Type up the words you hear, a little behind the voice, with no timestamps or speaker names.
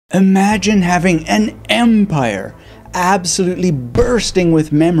Imagine having an empire absolutely bursting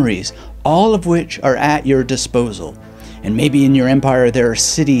with memories, all of which are at your disposal. And maybe in your empire there are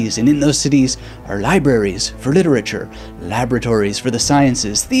cities, and in those cities are libraries for literature, laboratories for the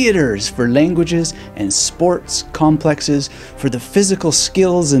sciences, theaters for languages, and sports complexes for the physical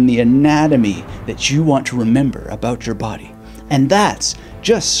skills and the anatomy that you want to remember about your body. And that's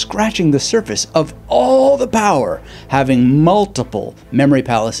just scratching the surface of all the power having multiple memory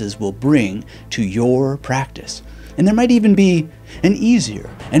palaces will bring to your practice. And there might even be an easier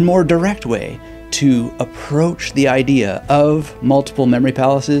and more direct way to approach the idea of multiple memory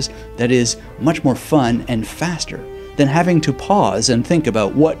palaces that is much more fun and faster than having to pause and think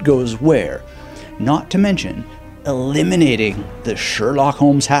about what goes where. Not to mention eliminating the Sherlock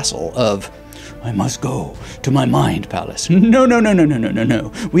Holmes hassle of I must go to my mind palace.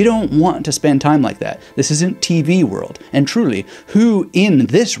 No. We don't want to spend time like that. This isn't TV world. And truly, who in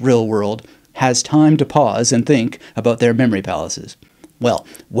this real world has time to pause and think about their memory palaces? Well,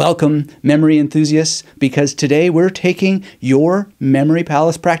 welcome memory enthusiasts, because today we're taking your memory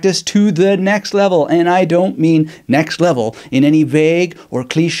palace practice to the next level. And I don't mean next level in any vague or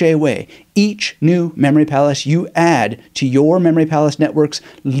cliche way. Each new memory palace you add to your memory palace networks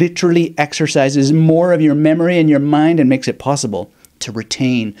literally exercises more of your memory and your mind and makes it possible to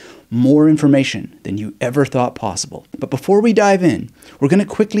retain more information than you ever thought possible. But before we dive in, we're going to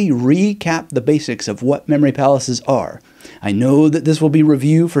quickly recap the basics of what memory palaces are. I know that this will be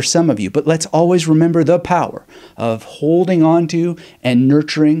review for some of you, but let's always remember the power of holding on to and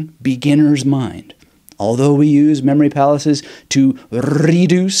nurturing beginner's mind. Although we use memory palaces to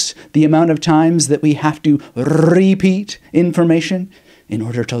reduce the amount of times that we have to repeat information in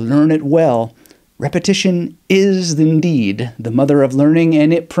order to learn it well, repetition is indeed the mother of learning,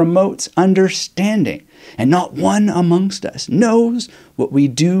 and it promotes understanding. And not one amongst us knows what we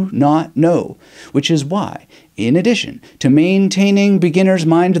do not know, which is why, in addition to maintaining beginner's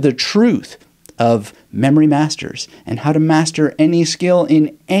mind the truth of memory masters and how to master any skill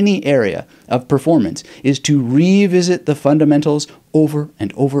in any area of performance, is to revisit the fundamentals over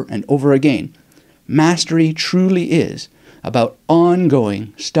and over and over again. Mastery truly is about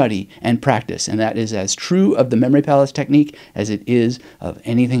ongoing study and practice, and that is as true of the memory palace technique as it is of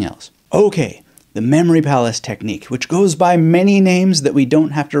anything else. Okay, the memory palace technique, which goes by many names that we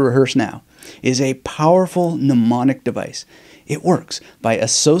don't have to rehearse now, is a powerful mnemonic device. It works by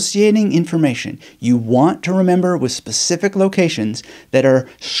associating information you want to remember with specific locations that are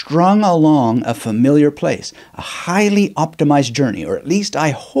strung along a familiar place, a highly optimized journey, or at least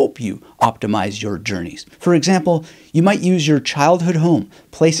I hope you optimize your journeys. For example, you might use your childhood home,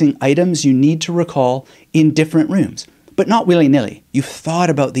 placing items you need to recall in different rooms. But not willy-nilly. You've thought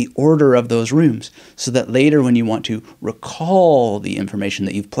about the order of those rooms so that later when you want to recall the information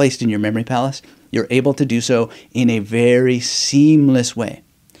that you've placed in your memory palace, you're able to do so in a very seamless way.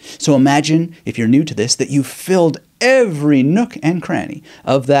 So imagine, if you're new to this, that you've filled every nook and cranny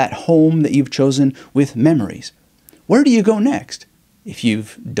of that home that you've chosen with memories. Where do you go next? If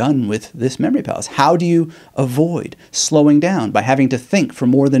you've done with this memory palace, how do you avoid slowing down by having to think for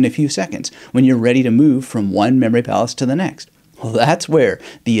more than a few seconds when you're ready to move from one memory palace to the next? Well, that's where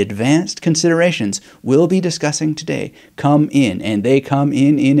the advanced considerations we'll be discussing today come in, and they come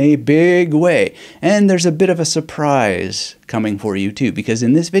in a big way. And there's a bit of a surprise coming for you too, because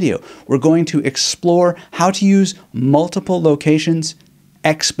in this video, we're going to explore how to use multiple locations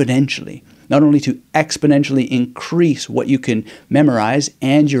exponentially. Not only to exponentially increase what you can memorize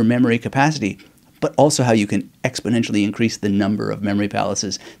and your memory capacity, but also how you can exponentially increase the number of memory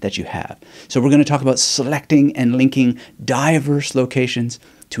palaces that you have. So we're going to talk about selecting and linking diverse locations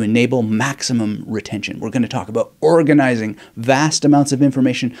to enable maximum retention. We're going to talk about organizing vast amounts of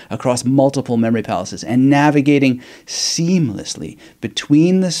information across multiple memory palaces and navigating seamlessly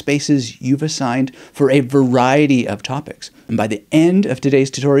between the spaces you've assigned for a variety of topics. And by the end of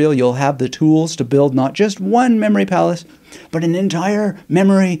today's tutorial, you'll have the tools to build not just one memory palace, but an entire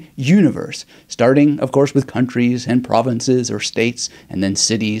memory universe, starting, of course, with countries and provinces or states, and then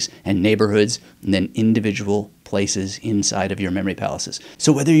cities and neighborhoods, and then individual places inside of your memory palaces.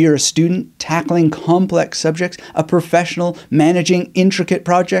 So whether you're a student tackling complex subjects, a professional managing intricate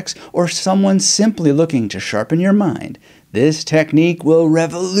projects, or someone simply looking to sharpen your mind, this technique will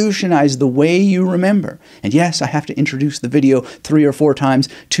revolutionize the way you remember. And yes, I have to introduce the video 3 or 4 times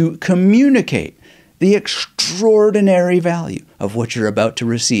to communicate the extraordinary value of what you're about to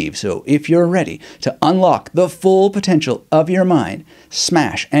receive. So if you're ready to unlock the full potential of your mind,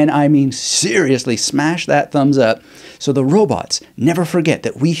 smash, and I mean seriously smash that thumbs up so the robots never forget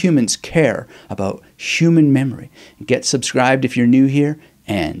that we humans care about human memory. Get subscribed if you're new here,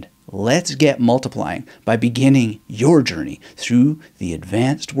 And let's get multiplying by beginning your journey through the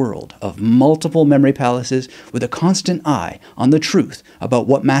advanced world of multiple memory palaces with a constant eye on the truth about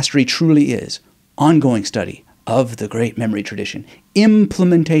what mastery truly is, ongoing study of the great memory tradition,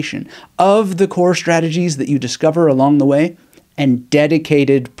 implementation of the core strategies that you discover along the way, and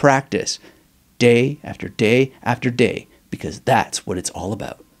dedicated practice day after day after day, because that's what it's all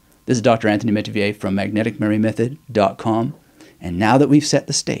about. This is Dr. Anthony Metivier from magneticmemorymethod.com. And now that we've set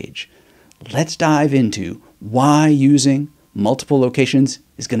the stage, let's dive into why using multiple locations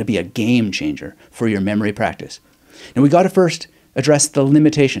is going to be a game changer for your memory practice. Now we got to first address the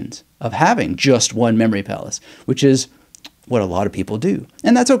limitations of having just one memory palace, which is what a lot of people do.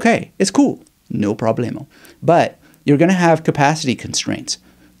 And that's okay. It's cool. No problemo. But you're going to have capacity constraints.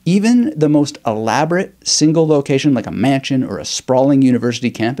 Even the most elaborate single location like a mansion or a sprawling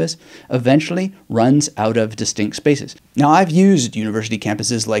university campus eventually runs out of distinct spaces. Now, I've used university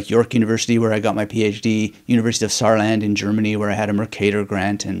campuses like York University, where I got my PhD, University of Saarland in Germany, where I had a Mercator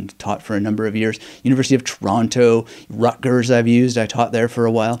grant and taught for a number of years, University of Toronto, Rutgers I've used, I taught there for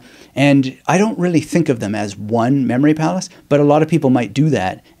a while. And I don't really think of them as one memory palace, but a lot of people might do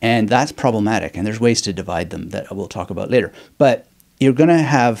that, and that's problematic, and there's ways to divide them that we'll talk about later. But you're going to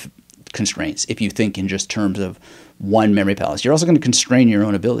have constraints if you think in just terms of one memory palace. You're also going to constrain your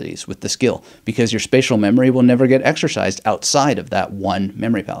own abilities with the skill, because your spatial memory will never get exercised outside of that one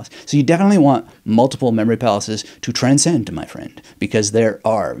memory palace. So you definitely want multiple memory palaces to transcend, my friend, because there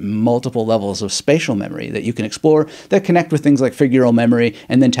are multiple levels of spatial memory that you can explore that connect with things like figural memory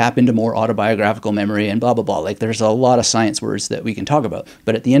and then tap into more autobiographical memory and blah, blah, blah. Like, there's a lot of science words that we can talk about.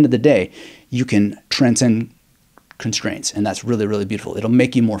 But at the end of the day, you can transcend constraints, and that's really, really beautiful. It'll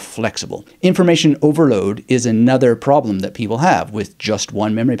make you more flexible. Information overload is another problem that people have with just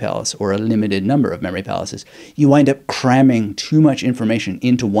one memory palace or a limited number of memory palaces. You wind up cramming too much information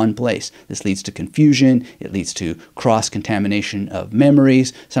into one place. This leads to confusion. It leads to cross-contamination of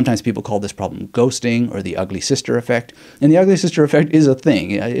memories. Sometimes people call this problem ghosting or the ugly sister effect. And the ugly sister effect is a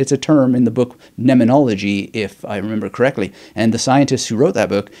thing. It's a term in the book Mnemonology, if I remember correctly. And the scientists who wrote that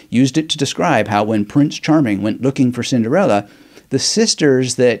book used it to describe how when Prince Charming went looking for Cinderella, the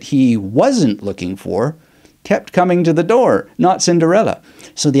sisters that he wasn't looking for kept coming to the door, not Cinderella.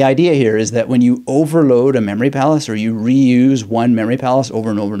 So the idea here is that when you overload a memory palace or you reuse one memory palace over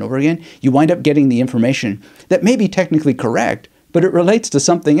and over and over again, you wind up getting the information that may be technically correct, but it relates to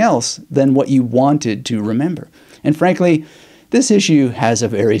something else than what you wanted to remember. And frankly, this issue has a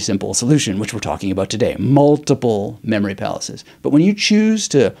very simple solution, which we're talking about today: multiple memory palaces. But when you choose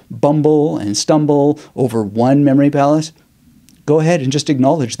to bumble and stumble over one memory palace, go ahead and just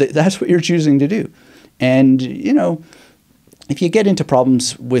acknowledge that that's what you're choosing to do. And, you know, if you get into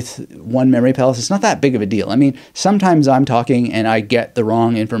problems with one memory palace, it's not that big of a deal. I mean, sometimes I'm talking and I get the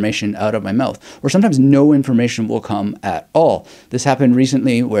wrong information out of my mouth, or sometimes no information will come at all. This happened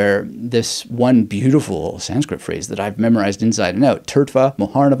recently where this one beautiful Sanskrit phrase that I've memorized inside and out, Tirtva,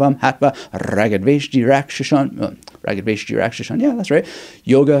 Moharnavam, Hatva, Ragadveshji Rakshashan, yeah, that's right,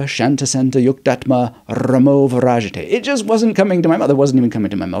 Yoga, Shantasanta, Yuktatma, Ramo Varajate. It just wasn't coming to my mouth. It wasn't even coming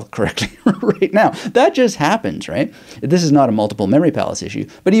to my mouth correctly right now. That just happens, right? This is not a multiple memory palace issue,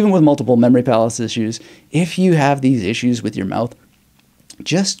 but even with multiple memory palace issues, if you have these issues with your mouth,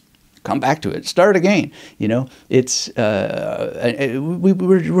 just come back to it. Start again. You know, it's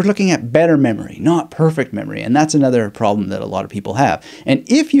we're looking at better memory, not perfect memory, and that's another problem that a lot of people have. And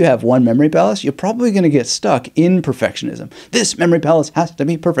if you have one memory palace, you're probably going to get stuck in perfectionism. This memory palace has to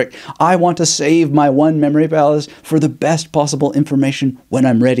be perfect. I want to save my one memory palace for the best possible information when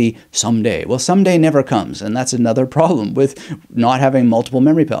I'm ready someday. Well, someday never comes, and that's another problem with not having multiple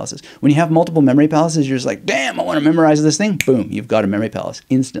memory palaces. When you have multiple memory palaces, you're just like, damn, I want to memorize this thing. Boom, you've got a memory palace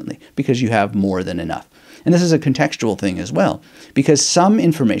instantly, because you have more than enough. And this is a contextual thing as well, because some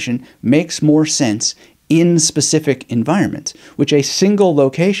information makes more sense in specific environments, which a single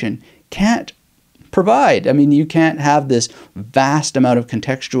location can't provide. I mean, you can't have this vast amount of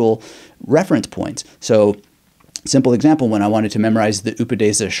contextual reference points. So, simple example, when I wanted to memorize the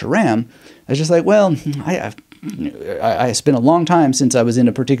Upadesa Sharam, I was just like, well, I spent a long time since I was in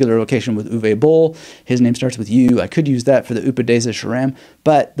a particular location with Uwe Boll. His name starts with U. I could use that for the Upadesa Sharam,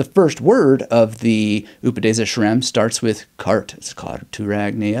 but the first word of the Upadesa Sharam starts with Kart. It's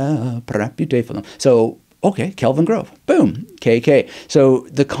Karturagnia Praputephalam. So, okay, Kelvin Grove. Boom, KK. So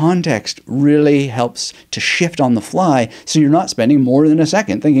the context really helps to shift on the fly, so you're not spending more than a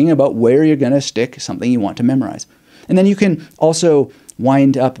second thinking about where you're going to stick something you want to memorize. And then you can also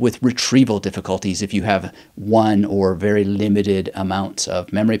wind up with retrieval difficulties if you have one or very limited amounts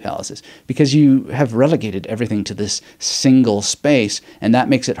of memory palaces, because you have relegated everything to this single space, and that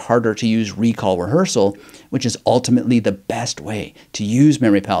makes it harder to use recall rehearsal, which is ultimately the best way to use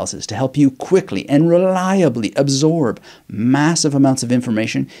memory palaces to help you quickly and reliably absorb massive amounts of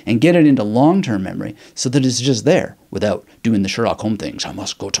information and get it into long-term memory so that it's just there without doing the Sherlock Holmes things. I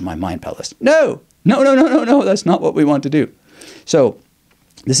must go to my mind palace. No, that's not what we want to do. So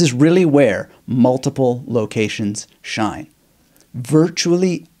this is really where multiple locations shine.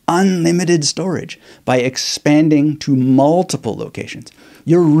 Virtually unlimited storage by expanding to multiple locations.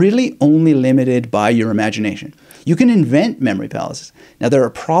 You're really only limited by your imagination. You can invent memory palaces. Now, there are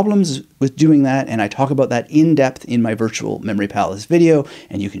problems with doing that, and I talk about that in depth in my virtual memory palace video,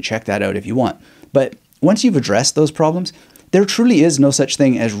 and you can check that out if you want. But once you've addressed those problems, there truly is no such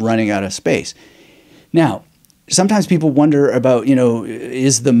thing as running out of space. Now, sometimes people wonder about,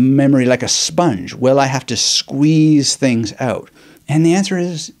 is the memory like a sponge? Will I have to squeeze things out? And the answer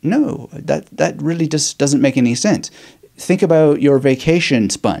is no. That really just doesn't make any sense. Think about your vacation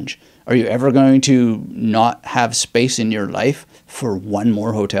sponge. Are you ever going to not have space in your life for one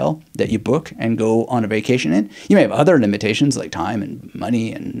more hotel that you book and go on a vacation in? You may have other limitations like time and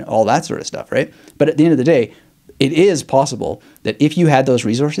money and all that sort of stuff, right? But at the end of the day, it is possible that if you had those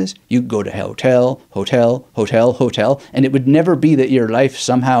resources, you could go to hotel, and it would never be that your life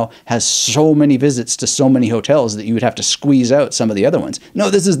somehow has so many visits to so many hotels that you would have to squeeze out some of the other ones. No,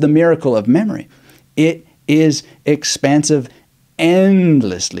 this is the miracle of memory. It is expansive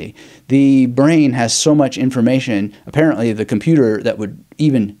endlessly. The brain has so much information, apparently the computer that would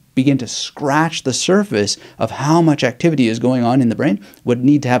even begin to scratch the surface of how much activity is going on in the brain would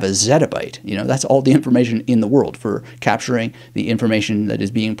need to have a zettabyte. That's all the information in the world for capturing the information that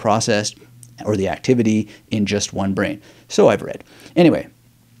is being processed or the activity in just one brain. So I've read. Anyway,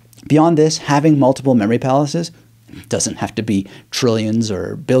 beyond this, having multiple memory palaces doesn't have to be trillions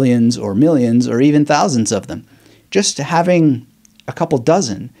or billions or millions or even thousands of them. Just having a couple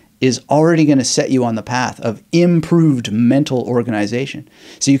dozen is already going to set you on the path of improved mental organization.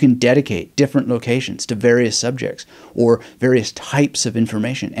 So you can dedicate different locations to various subjects or various types of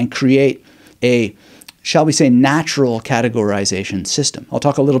information and create a, shall we say, natural categorization system. I'll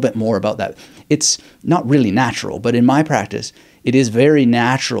talk a little bit more about that. It's not really natural, but in my practice, it is very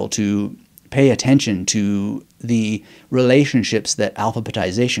natural to pay attention to the relationships that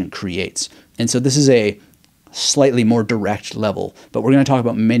alphabetization creates. And so this is a slightly more direct level, but we're going to talk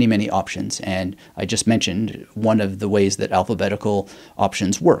about many, many options. And I just mentioned one of the ways that alphabetical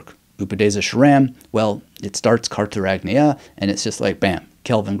options work. Upadesa Sharam, well, it starts Cartharagnia, and it's just like, bam,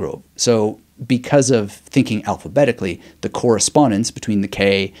 Kelvin Grove. So because of thinking alphabetically, the correspondence between the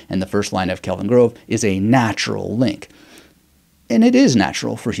K and the first line of Kelvin Grove is a natural link. And it is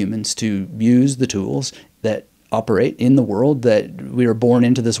natural for humans to use the tools that operate in the world, that we are born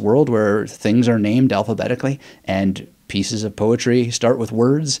into this world where things are named alphabetically and pieces of poetry start with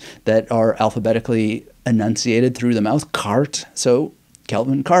words that are alphabetically enunciated through the mouth. Cart, so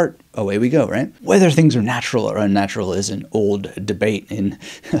Kelvin Cart, away we go, right? Whether things are natural or unnatural is an old debate in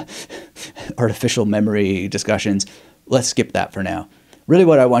artificial memory discussions. Let's skip that for now. Really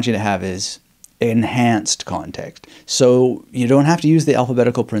what I want you to have is enhanced context. So you don't have to use the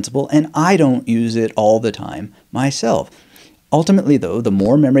alphabetical principle, and I don't use it all the time myself. Ultimately, though, the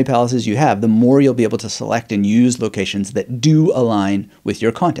more memory palaces you have, the more you'll be able to select and use locations that do align with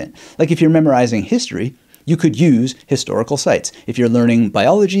your content. Like if you're memorizing history, you could use historical sites. If you're learning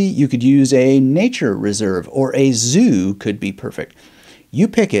biology, you could use a nature reserve, or a zoo could be perfect. You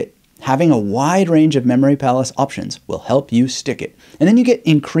pick it. Having a wide range of memory palace options will help you stick it. And then you get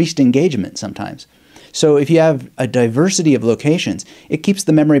increased engagement sometimes. So if you have a diversity of locations, it keeps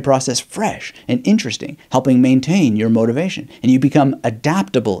the memory process fresh and interesting, helping maintain your motivation. And you become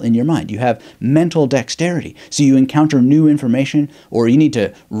adaptable in your mind. You have mental dexterity. So you encounter new information, or you need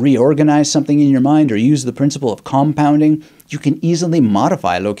to reorganize something in your mind or use the principle of compounding. You can easily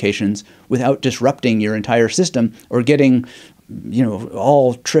modify locations without disrupting your entire system or getting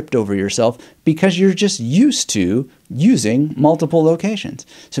all tripped over yourself, because you're just used to using multiple locations.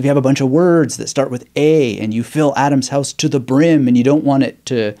 So if you have a bunch of words that start with A and you fill Adam's house to the brim and you don't want it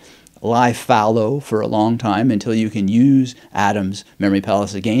to lie fallow for a long time until you can use Adam's memory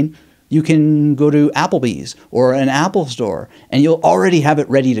palace again, you can go to Applebee's or an Apple store and you'll already have it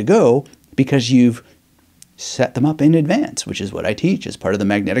ready to go because you've set them up in advance, which is what I teach as part of the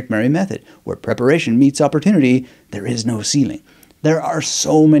magnetic memory method. Where preparation meets opportunity, there is no ceiling. There are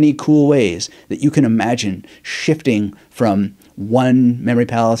so many cool ways that you can imagine shifting from one memory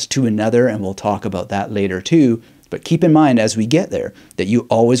palace to another, and we'll talk about that later too. But keep in mind as we get there that you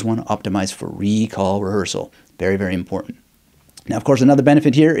always want to optimize for recall rehearsal. Very, very important. Now, of course, another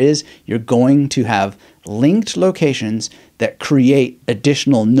benefit here is you're going to have linked locations that create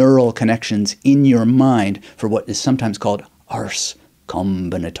additional neural connections in your mind for what is sometimes called ars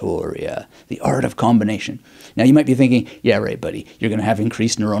combinatoria, the art of combination. Now, you might be thinking, yeah, right, buddy, you're going to have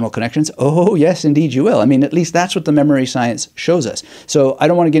increased neuronal connections. Oh, yes, indeed you will. I mean, at least that's what the memory science shows us. So I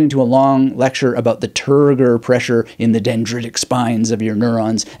don't want to get into a long lecture about the turgor pressure in the dendritic spines of your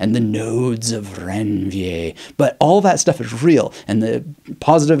neurons and the nodes of Ranvier, but all that stuff is real. And the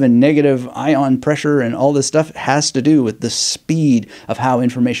positive and negative ion pressure and all this stuff has to do with the speed of how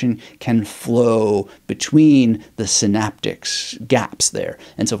information can flow between the synaptics gaps there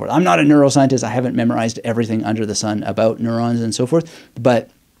and so forth. I'm not a neuroscientist. I haven't memorized everything under the sun about neurons and so forth,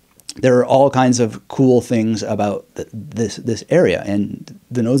 but there are all kinds of cool things about this area. And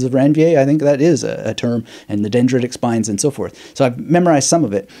the nodes of Ranvier, I think that is a term, and the dendritic spines and so forth. So I've memorized some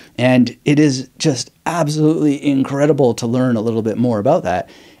of it, and it is just absolutely incredible to learn a little bit more about that.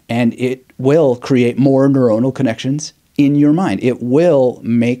 And it will create more neuronal connections in your mind. It will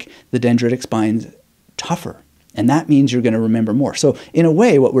make the dendritic spines tougher. And that means you're going to remember more. So in a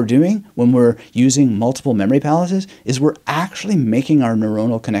way, what we're doing when we're using multiple memory palaces is we're actually making our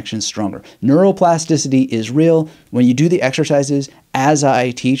neuronal connections stronger. Neuroplasticity is real. When you do the exercises as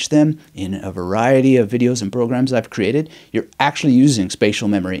I teach them in a variety of videos and programs I've created, you're actually using spatial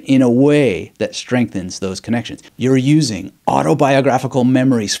memory in a way that strengthens those connections. You're using autobiographical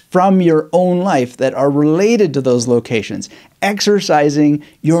memories from your own life that are related to those locations, exercising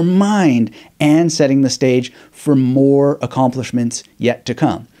your mind and setting the stage for more accomplishments yet to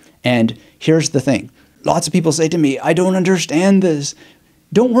come. And here's the thing. Lots of people say to me, I don't understand this.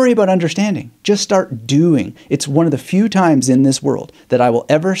 Don't worry about understanding. Just start doing. It's one of the few times in this world that I will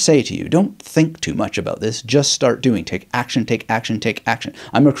ever say to you, don't think too much about this. Just start doing. Take action, take action, take action.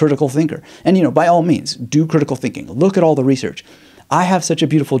 I'm a critical thinker. And, by all means, do critical thinking. Look at all the research. I have such a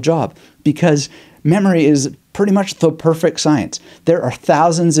beautiful job because memory is pretty much the perfect science. There are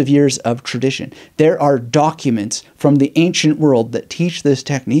thousands of years of tradition. There are documents from the ancient world that teach this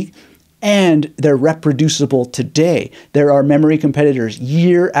technique, and they're reproducible today. There are memory competitors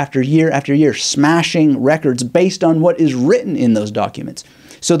year after year after year smashing records based on what is written in those documents.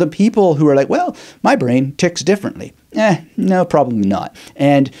 So the people who are like, well, my brain ticks differently. No, probably not.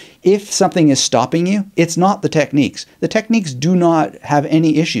 And if something is stopping you, it's not the techniques. The techniques do not have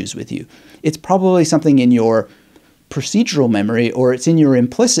any issues with you. It's probably something in your procedural memory, or it's in your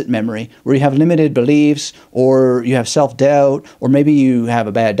implicit memory where you have limited beliefs, or you have self-doubt, or maybe you have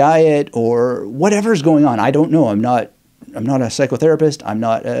a bad diet, or whatever's going on. I don't know. I'm not a psychotherapist. I'm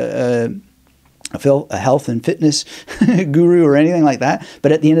not a health and fitness guru or anything like that.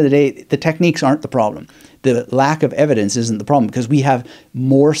 But at the end of the day, the techniques aren't the problem. The lack of evidence isn't the problem, because we have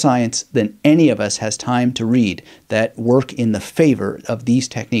more science than any of us has time to read that work in the favor of these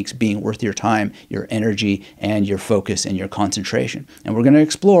techniques being worth your time, your energy, and your focus and your concentration. And we're going to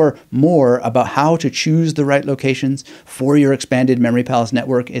explore more about how to choose the right locations for your expanded memory palace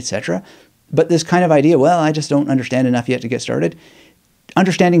network, etc. But this kind of idea, well, I just don't understand enough yet to get started.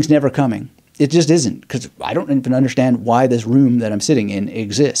 Understanding's never coming. It just isn't, because I don't even understand why this room that I'm sitting in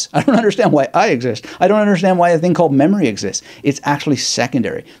exists. I don't understand why I exist. I don't understand why a thing called memory exists. It's actually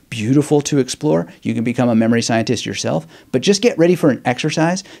secondary. Beautiful to explore. You can become a memory scientist yourself, but just get ready for an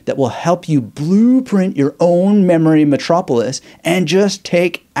exercise that will help you blueprint your own memory metropolis and just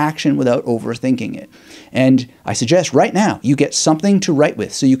take action without overthinking it. And I suggest right now you get something to write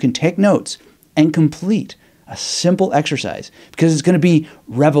with so you can take notes and complete a simple exercise, because it's going to be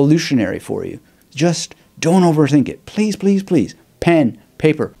revolutionary for you. Just don't overthink it. Please, please, please. Pen,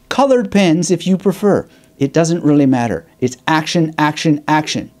 paper, colored pens if you prefer. It doesn't really matter. It's action, action,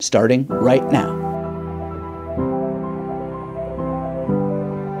 action, starting right now.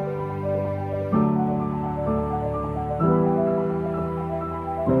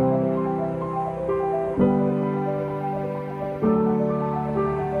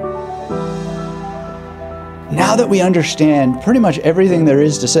 Now that we understand pretty much everything there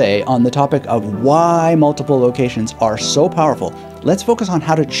is to say on the topic of why multiple locations are so powerful, let's focus on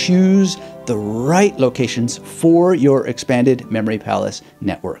how to choose the right locations for your expanded memory palace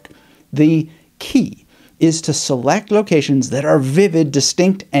network. The key is to select locations that are vivid,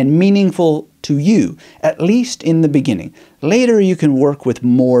 distinct, and meaningful to you, at least in the beginning. Later, you can work with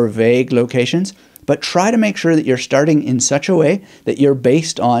more vague locations, but try to make sure that you're starting in such a way that you're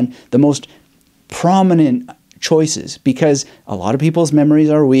based on the most prominent choices, because a lot of people's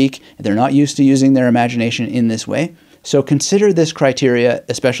memories are weak. They're not used to using their imagination in this way. So consider this criteria,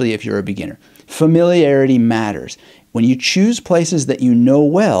 especially if you're a beginner. Familiarity matters. When you choose places that you know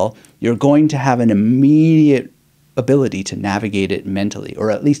well, you're going to have an immediate ability to navigate it mentally,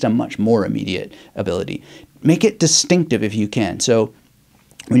 or at least a much more immediate ability. Make it distinctive if you can. So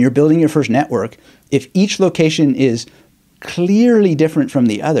when you're building your first network, if each location is clearly different from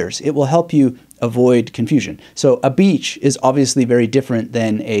the others, it will help you avoid confusion. So a beach is obviously very different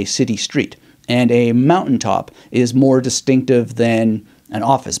than a city street, and a mountaintop is more distinctive than an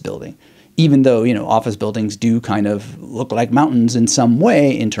office building. Even though, office buildings do kind of look like mountains in some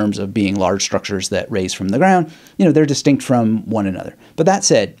way in terms of being large structures that raise from the ground, they're distinct from one another. But that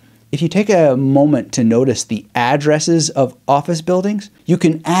said, if you take a moment to notice the addresses of office buildings, you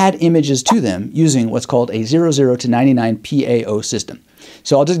can add images to them using what's called a 00 to 99 PAO system.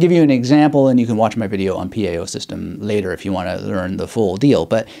 So I'll just give you an example, and you can watch my video on PAO system later if you want to learn the full deal.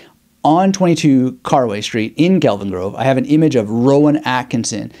 But on 22 Carway Street in Kelvin Grove, I have an image of Rowan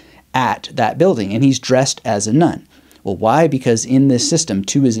Atkinson at that building, and he's dressed as a nun. Well, why? Because in this system,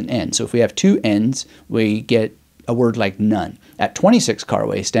 2 is an N. So if we have 2 N's, we get a word like nun. At 26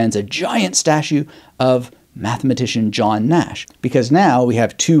 Carway stands a giant statue of mathematician John Nash, because now we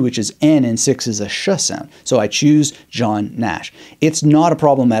have 2, which is N, and 6 is a sh sound. So I choose John Nash. It's not a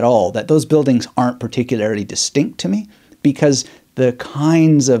problem at all that those buildings aren't particularly distinct to me, because the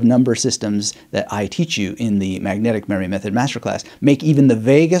kinds of number systems that I teach you in the Magnetic Memory Method Masterclass make even the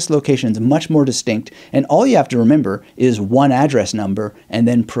vaguest locations much more distinct, and all you have to remember is one address number and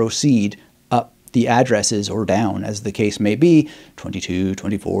then proceed up the addresses or down, as the case may be, 22,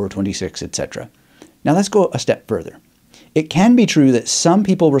 24, 26, etc. Now let's go a step further. It can be true that some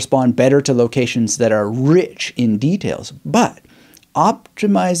people respond better to locations that are rich in details, but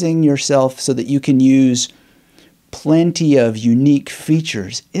optimizing yourself so that you can use plenty of unique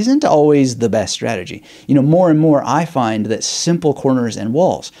features isn't always the best strategy. More and more I find that simple corners and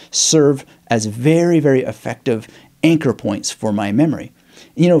walls serve as very, very effective anchor points for my memory.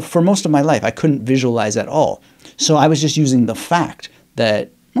 For most of my life, I couldn't visualize at all. So I was just using the fact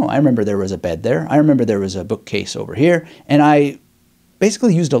that, I remember there was a bed there. I remember there was a bookcase over here. And I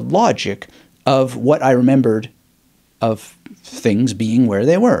basically used a logic of what I remembered of things being where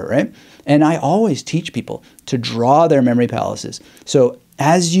they were, right? And I always teach people to draw their memory palaces. So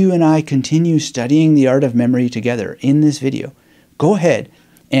as you and I continue studying the art of memory together in this video, go ahead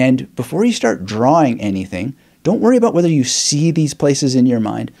and before you start drawing anything, don't worry about whether you see these places in your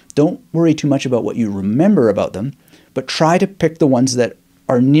mind. Don't worry too much about what you remember about them, but try to pick the ones that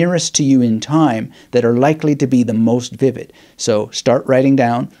are nearest to you in time that are likely to be the most vivid. So start writing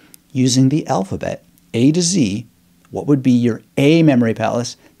down using the alphabet, A to Z, what would be your A memory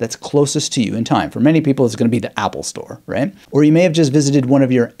palace that's closest to you in time. For many people, it's going to be the Apple Store, right? Or you may have just visited one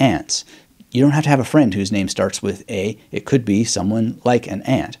of your aunts. You don't have to have a friend whose name starts with A. It could be someone like an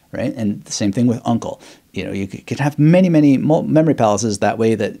aunt, right? And the same thing with uncle. You could have many, many memory palaces that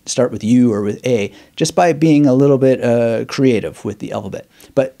way that start with U or with A, just by being a little bit creative with the alphabet.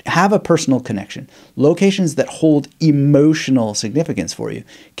 But have a personal connection. Locations that hold emotional significance for you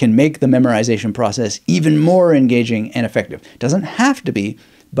can make the memorization process even more engaging and effective. Doesn't have to be,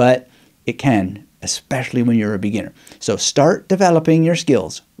 but it can, especially when you're a beginner. So start developing your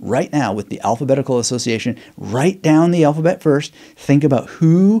skills right now with the alphabetical association. Write down the alphabet first. Think about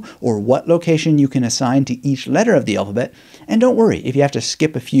who or what location you can assign to each letter of the alphabet. And don't worry if you have to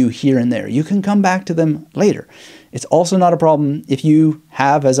skip a few here and there. You can come back to them later. It's also not a problem if you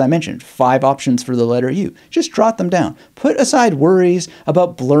have, as I mentioned, 5 options for the letter U. Just jot them down. Put aside worries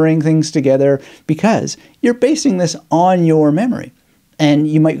about blurring things together because you're basing this on your memory. And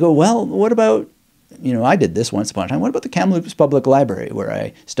you might go, well, what about, I did this once upon a time. What about the Kamloops Public Library where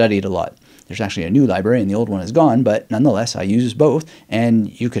I studied a lot? There's actually a new library and the old one is gone, but nonetheless, I use both. And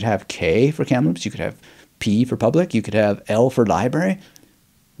you could have K for Kamloops, you could have P for public, you could have L for library.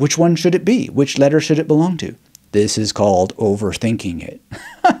 Which one should it be? Which letter should it belong to? This is called overthinking it.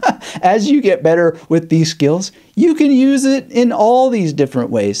 As you get better with these skills, you can use it in all these different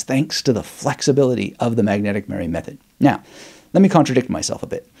ways thanks to the flexibility of the magnetic memory method. Now, let me contradict myself a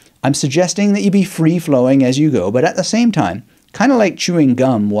bit. I'm suggesting that you be free-flowing as you go, but at the same time, kind of like chewing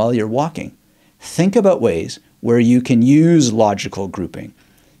gum while you're walking, think about ways where you can use logical grouping.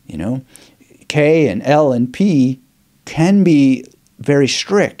 K and L and P can be very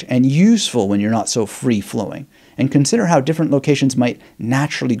strict and useful when you're not so free-flowing. And consider how different locations might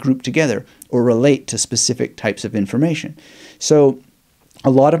naturally group together or relate to specific types of information. So a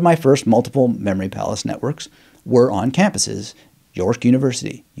lot of my first multiple memory palace networks were on campuses, York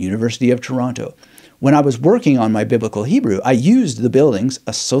University, University of Toronto. When I was working on my biblical Hebrew, I used the buildings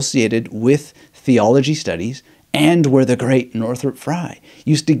associated with theology studies and where the great Northrop Frye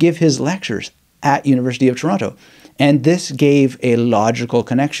used to give his lectures at University of Toronto. And this gave a logical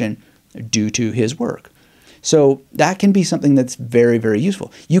connection due to his work. So that can be something that's very, very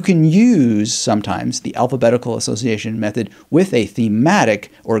useful. You can use sometimes the alphabetical association method with a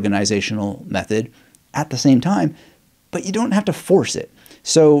thematic organizational method at the same time, but you don't have to force it.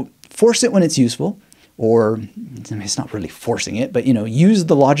 So force it when it's useful, or it's not really forcing it, but use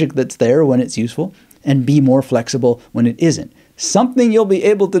the logic that's there when it's useful and be more flexible when it isn't. Something you'll be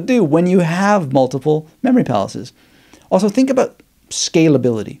able to do when you have multiple memory palaces. Also, think about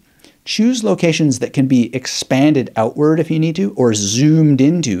scalability. Choose locations that can be expanded outward if you need to, or zoomed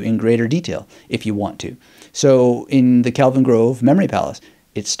into in greater detail if you want to. So in the Kelvin Grove Memory Palace,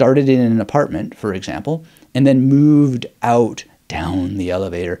 it started in an apartment, for example, and then moved out down the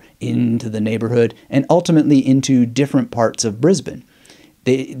elevator into the neighborhood and ultimately into different parts of Brisbane.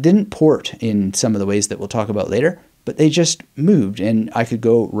 They didn't port in some of the ways that we'll talk about later, but they just moved, and I could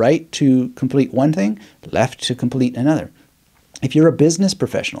go right to complete one thing, left to complete another. If you're a business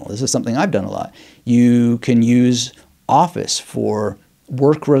professional, this is something I've done a lot, you can use Office for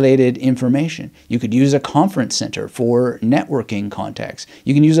work-related information. You could use a conference center for networking contacts.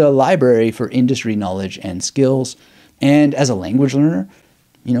 You can use a library for industry knowledge and skills. And as a language learner,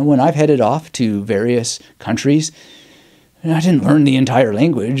 when I've headed off to various countries, I didn't learn the entire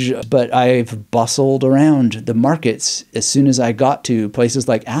language, but I've bustled around the markets as soon as I got to places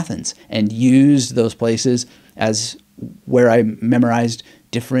like Athens and used those places as where I memorized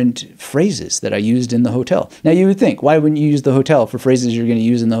different phrases that I used in the hotel. Now you would think, why wouldn't you use the hotel for phrases you're going to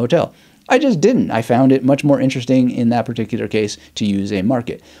use in the hotel? I just didn't. I found it much more interesting in that particular case to use a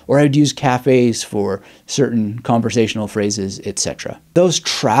market. Or I'd use cafes for certain conversational phrases, etc. Those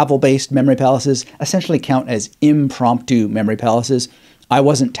travel-based memory palaces essentially count as impromptu memory palaces. I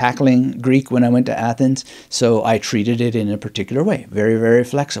wasn't tackling Greek when I went to Athens, so I treated it in a particular way, very, very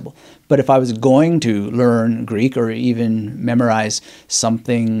flexible. But if I was going to learn Greek or even memorize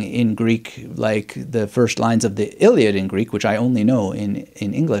something in Greek, like the first lines of the Iliad in Greek, which I only know in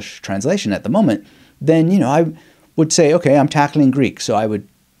English translation at the moment, then, I would say, okay, I'm tackling Greek. So I would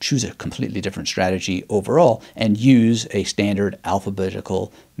choose a completely different strategy overall and use a standard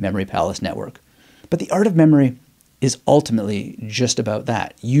alphabetical memory palace network. But the art of memory is ultimately just about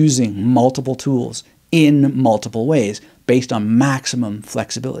that, using multiple tools in multiple ways based on maximum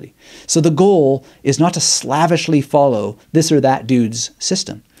flexibility. So the goal is not to slavishly follow this or that dude's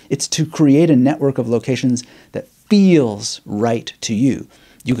system. It's to create a network of locations that feels right to you.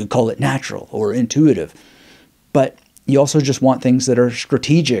 You could call it natural or intuitive, but you also just want things that are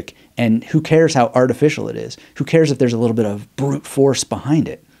strategic, and who cares how artificial it is? Who cares if there's a little bit of brute force behind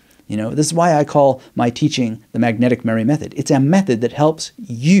it? This is why I call my teaching the magnetic memory method. It's a method that helps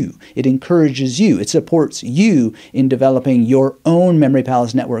you. It encourages you. It supports you in developing your own memory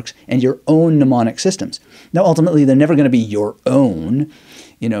palace networks and your own mnemonic systems. Now, ultimately, they're never going to be your own.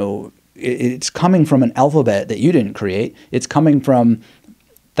 It's coming from an alphabet that you didn't create. It's coming from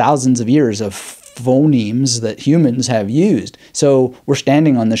thousands of years of phonemes that humans have used. So we're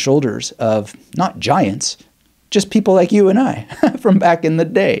standing on the shoulders of not giants, just people like you and I from back in the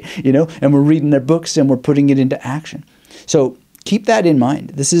day, and we're reading their books and we're putting it into action. So keep that in mind.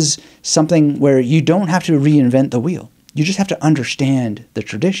 This is something where you don't have to reinvent the wheel. You just have to understand the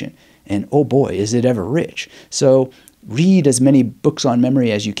tradition. And oh boy, is it ever rich. So read as many books on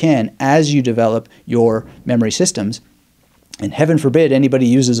memory as you can as you develop your memory systems. And heaven forbid anybody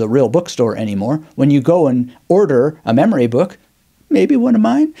uses a real bookstore anymore. When you go and order a memory book, maybe one of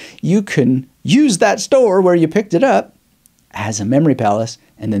mine, you can use that store where you picked it up as a memory palace,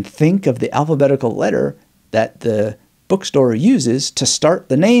 and then think of the alphabetical letter that the bookstore uses to start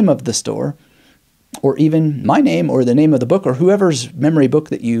the name of the store, or even my name or the name of the book or whoever's memory book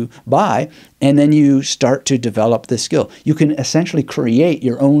that you buy, and then you start to develop this skill. You can essentially create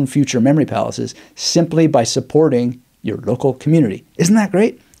your own future memory palaces simply by supporting your local community. Isn't that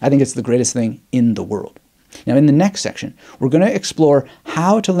great? I think it's the greatest thing in the world. Now, in the next section, we're going to explore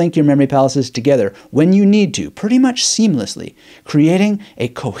how to link your memory palaces together when you need to, pretty much seamlessly, creating a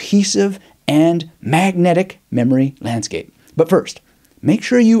cohesive and magnetic memory landscape. But first, make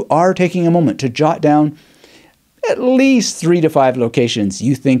sure you are taking a moment to jot down at least 3 to 5 locations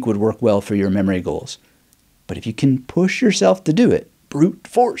you think would work well for your memory goals. But if you can push yourself to do it, brute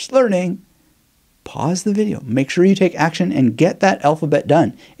force learning, pause the video, make sure you take action and get that alphabet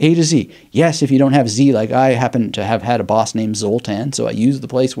done, A to Z. Yes, if you don't have Z, like I happen to have had a boss named Zoltan, so I used the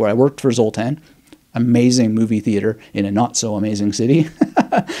place where I worked for Zoltan. amazing movie theater in a not so amazing city.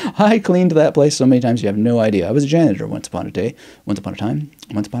 I cleaned that place so many times you have no idea. I was a janitor once upon a day, once upon a time,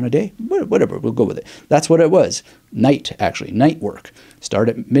 once upon a day, whatever, we'll go with it. That's what it was. Night, actually, night work. Start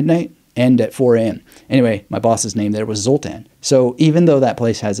at midnight, end at 4 a.m. Anyway, my boss's name there was Zoltan. So even though that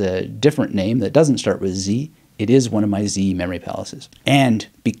place has a different name that doesn't start with Z, it is one of my Z memory palaces. And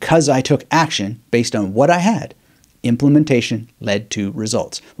because I took action based on what I had, implementation led to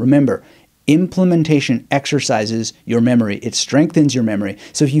results. Remember, implementation exercises your memory. It strengthens your memory.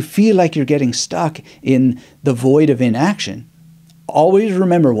 So if you feel like you're getting stuck in the void of inaction, always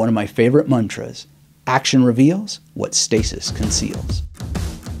remember one of my favorite mantras: action reveals what stasis conceals.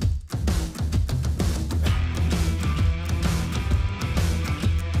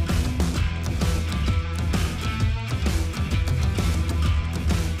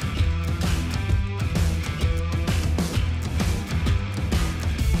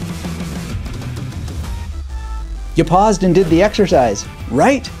 You paused and did the exercise,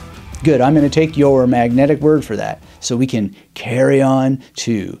 right? Good, I'm going to take your magnetic word for that so we can carry on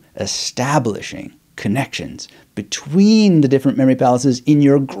to establishing connections between the different memory palaces in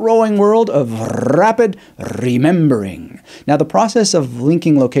your growing world of rapid remembering. Now, the process of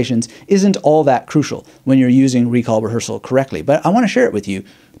linking locations isn't all that crucial when you're using recall rehearsal correctly, but I want to share it with you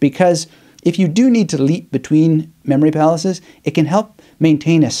because if you do need to leap between memory palaces, it can help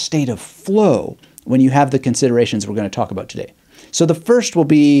maintain a state of flow when you have the considerations we're going to talk about today. So the first will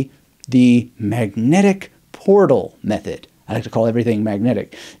be the magnetic portal method. I like to call everything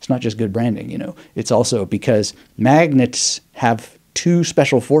magnetic. It's not just good branding, you know. It's also because magnets have two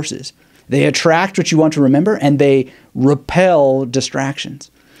special forces. They attract what you want to remember and they repel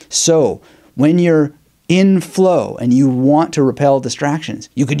distractions. So when you're in flow and you want to repel distractions,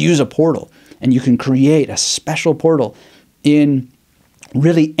 you could use a portal and you can create a special portal in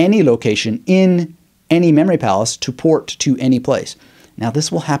really any location in any memory palace to port to any place. Now,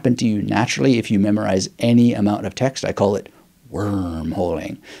 this will happen to you naturally if you memorize any amount of text. I call it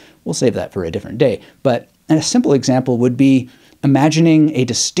wormholing. We'll save that for a different day. But a simple example would be imagining a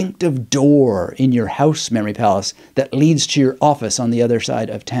distinctive door in your house memory palace that leads to your office on the other side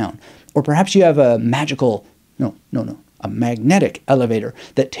of town. Or perhaps you have a a magnetic elevator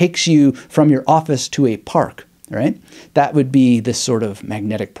that takes you from your office to a park. Right? That would be this sort of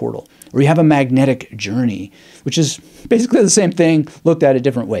magnetic portal. Or you have a magnetic journey, which is basically the same thing looked at a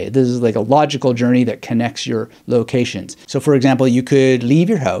different way. This is like a logical journey that connects your locations. So for example, you could leave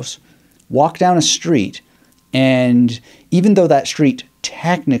your house, walk down a street, and even though that street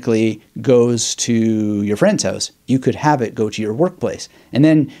technically goes to your friend's house, you could have it go to your workplace. And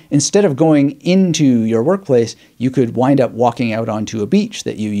then instead of going into your workplace, you could wind up walking out onto a beach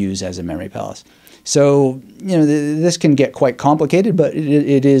that you use as a memory palace. So, you know, this can get quite complicated, but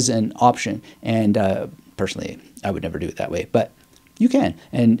it is an option. And personally, I would never do it that way, but you can.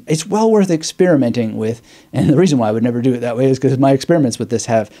 And it's well worth experimenting with. And the reason why I would never do it that way is because my experiments with this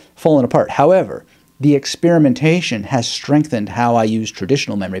have fallen apart. However, the experimentation has strengthened how I use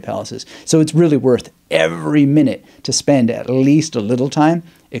traditional memory palaces. So it's really worth every minute to spend at least a little time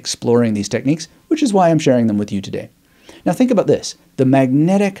exploring these techniques, which is why I'm sharing them with you today. Now think about this, the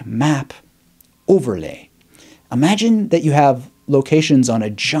magnetic map overlay. Imagine that you have locations on a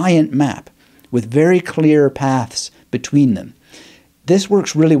giant map with very clear paths between them. This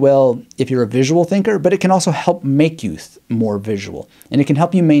works really well if you're a visual thinker, but it can also help make you more visual, and it can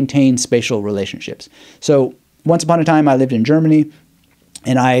help you maintain spatial relationships. So once upon a time, I lived in Germany,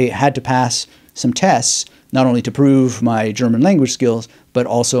 and I had to pass some tests, not only to prove my German language skills, but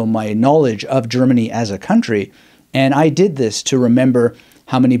also my knowledge of Germany as a country. And I did this to remember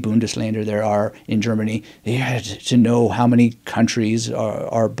how many Bundesländer there are in Germany. You had to know how many countries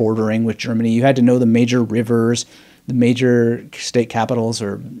are bordering with Germany. You had to know the major rivers, the major state capitals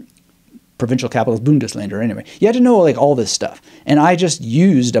or provincial capitals, Bundesländer anyway. You had to know like all this stuff. And I just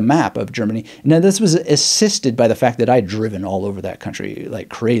used a map of Germany. Now this was assisted by the fact that I'd driven all over that country like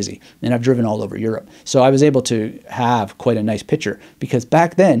crazy. And I've driven all over Europe. So I was able to have quite a nice picture because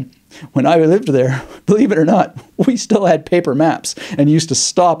back then, when I lived there, believe it or not, we still had paper maps and used to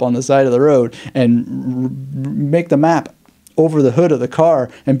stop on the side of the road and make the map over the hood of the car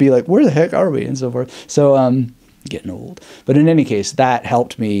and be like, where the heck are we? And so forth. So, getting old. But in any case, that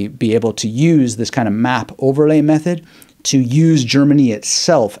helped me be able to use this kind of map overlay method to use Germany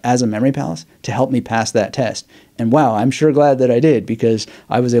itself as a memory palace to help me pass that test. And wow, I'm sure glad that I did because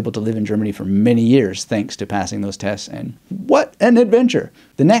I was able to live in Germany for many years thanks to passing those tests. And what an adventure.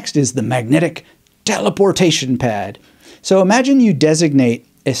 The next is the magnetic teleportation pad. So imagine you designate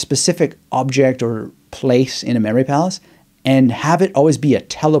a specific object or place in a memory palace and have it always be a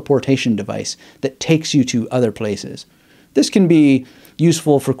teleportation device that takes you to other places. This can be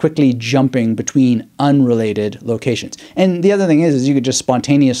useful for quickly jumping between unrelated locations. And the other thing is you could just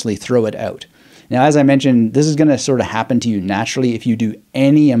spontaneously throw it out. Now, as I mentioned, this is going to sort of happen to you naturally if you do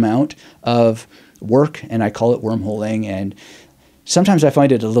any amount of work, and I call it wormholing, and sometimes I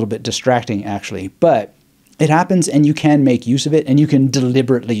find it a little bit distracting, actually, but it happens and you can make use of it and you can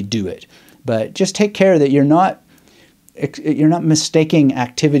deliberately do it. But just take care that you're not mistaking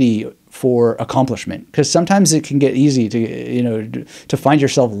activity for accomplishment, because sometimes it can get easy to find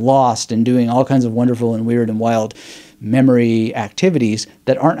yourself lost in doing all kinds of wonderful and weird and wild memory activities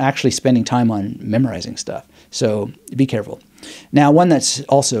that aren't actually spending time on memorizing stuff. So be careful. Now, one that's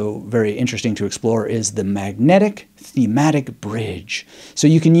also very interesting to explore is the magnetic thematic bridge. So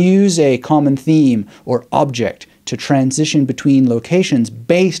you can use a common theme or object to transition between locations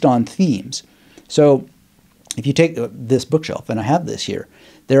based on themes. So if you take this bookshelf, and I have this here,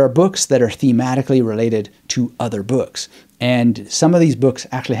 there are books that are thematically related to other books. And some of these books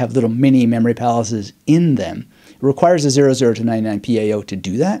actually have little mini memory palaces in them. It requires a 00 to 99 PAO to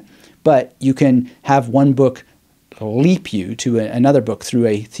do that, but you can have one book leap you to another book through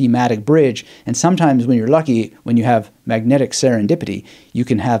a thematic bridge. And sometimes when you're lucky, when you have magnetic serendipity, you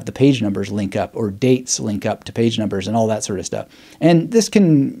can have the page numbers link up or dates link up to page numbers and all that sort of stuff. And this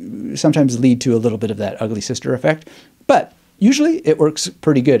can sometimes lead to a little bit of that ugly sister effect, but usually it works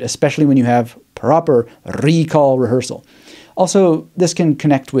pretty good, especially when you have proper recall rehearsal. Also, this can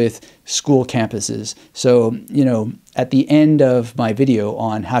connect with school campuses. So, at the end of my video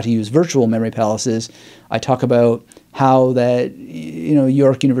on how to use virtual memory palaces, I talk about how that,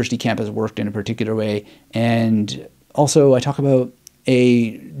 York University campus worked in a particular way. And also I talk about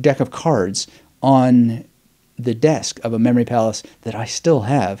a deck of cards on the desk of a memory palace that I still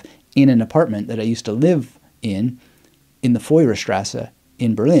have in an apartment that I used to live in the Feuerstrasse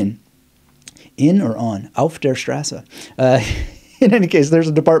in Berlin. In or on Auf der Straße. In any case, there's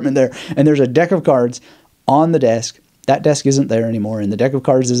a department there, and there's a deck of cards on the desk. That desk isn't there anymore, and the deck of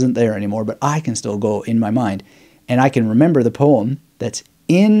cards isn't there anymore, but I can still go in my mind, and I can remember the poem that's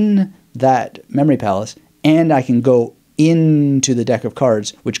in that memory palace, and I can go into the deck of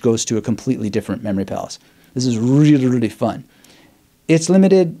cards, which goes to a completely different memory palace. This is really, really fun. It's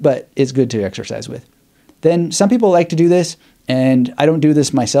limited, but it's good to exercise with. Then some people like to do this, and I don't do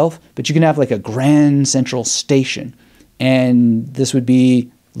this myself, but you can have like a Grand Central Station. And this would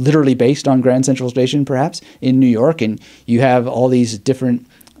be literally based on Grand Central Station, perhaps, in New York. And you have all these different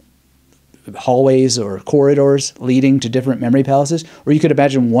hallways or corridors leading to different memory palaces. Or you could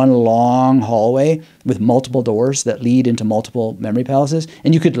imagine one long hallway with multiple doors that lead into multiple memory palaces.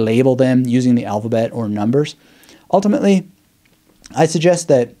 And you could label them using the alphabet or numbers. Ultimately, I suggest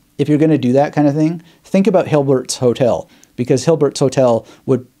that if you're going to do that kind of thing, think about Hilbert's Hotel, because Hilbert's Hotel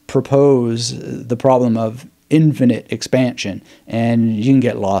would propose the problem of infinite expansion, and you can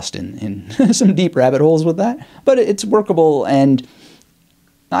get lost in some deep rabbit holes with that, but it's workable. And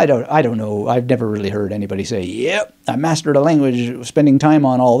I don't know, I've never really heard anybody say, yep, I mastered a language spending time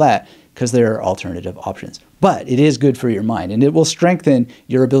on all that, because there are alternative options. But it is good for your mind, and it will strengthen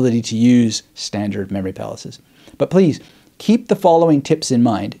your ability to use standard memory palaces. But please, keep the following tips in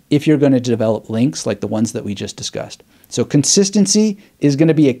mind if you're going to develop links like the ones that we just discussed. So consistency is going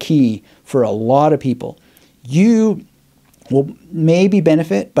to be a key for a lot of people. You will maybe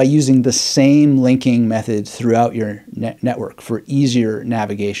benefit by using the same linking method throughout your network for easier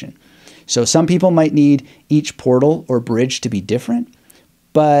navigation. So some people might need each portal or bridge to be different,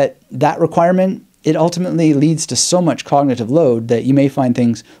 but that requirement, it ultimately leads to so much cognitive load that you may find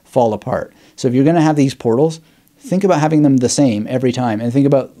things fall apart. So if you're going to have these portals, think about having them the same every time, and think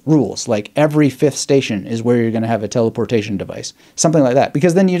about rules, like every 5th station is where you're going to have a teleportation device, something like that,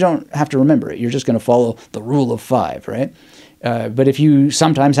 because then you don't have to remember it. You're just going to follow the rule of 5, right? But if you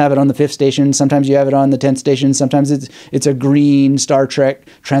sometimes have it on the 5th station, sometimes you have it on the 10th station, sometimes it's a green Star Trek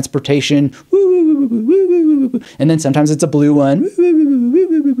transportation, and then sometimes it's a blue one.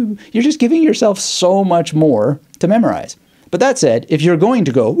 You're just giving yourself so much more to memorize. But that said, if you're going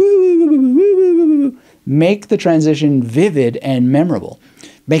to go make the transition vivid and memorable.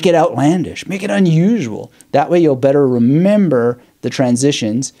 Make it outlandish. Make it unusual. That way you'll better remember the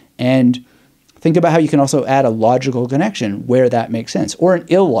transitions, and think about how you can also add a logical connection where that makes sense, or an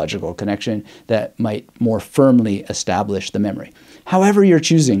illogical connection that might more firmly establish the memory. However you're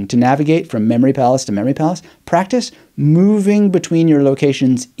choosing to navigate from memory palace to memory palace, practice moving between your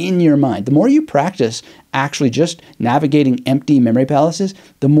locations in your mind. The more you practice actually just navigating empty memory palaces,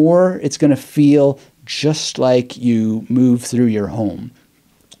 the more it's going to feel just like you move through your home.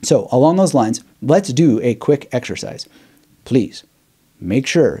 So along those lines, let's do a quick exercise. please make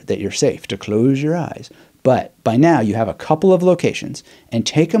sure that you're safe to close your eyes. But by now you have a couple of locations, and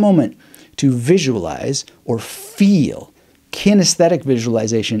take a moment to visualize or feel. Kinesthetic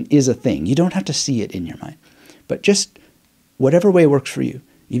visualization is a thing. You don't have to see it in your mind, but just whatever way works for you.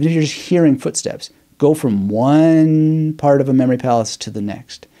 Even if you're just hearing footsteps, go from one part of a memory palace to the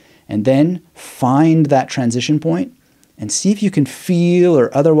next, and then find that transition point and see if you can feel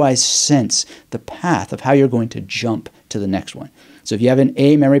or otherwise sense the path of how you're going to jump to the next one. So if you have an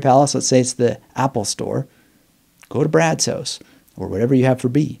A memory palace, let's say it's the Apple Store, go to Brad's house or whatever you have for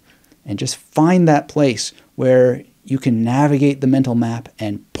B, and just find that place where you can navigate the mental map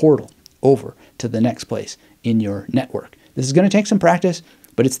and portal over to the next place in your network. This is going to take some practice,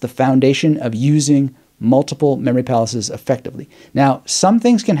 but it's the foundation of using multiple memory palaces effectively. Now, some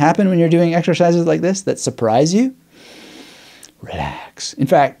things can happen when you're doing exercises like this that surprise you. Relax. In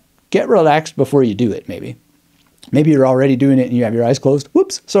fact, get relaxed before you do it, maybe. Maybe you're already doing it and you have your eyes closed.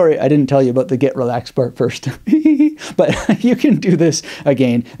 Whoops, sorry, I didn't tell you about the get relaxed part first. But you can do this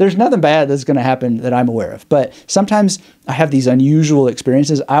again. There's nothing bad that's going to happen that I'm aware of. But sometimes I have these unusual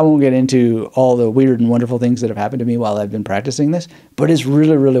experiences. I won't get into all the weird and wonderful things that have happened to me while I've been practicing this, but it's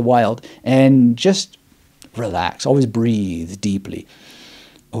really, really wild. And just relax. Always breathe deeply.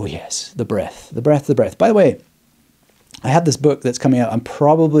 Oh yes, the breath, the breath, the breath. By the way, I have this book that's coming out. I'm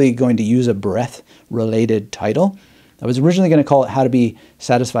probably going to use a breath-related title. I was originally going to call it How to Be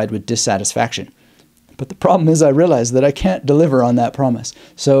Satisfied with Dissatisfaction. But the problem is I realized that I can't deliver on that promise.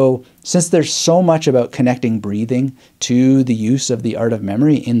 So since there's so much about connecting breathing to the use of the art of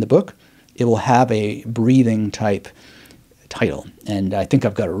memory in the book, it will have a breathing type title. And I think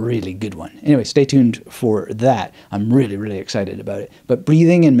I've got a really good one. Anyway, stay tuned for that. I'm really, really excited about it. But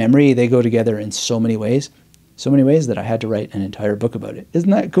breathing and memory, they go together in so many ways. So many ways that I had to write an entire book about it.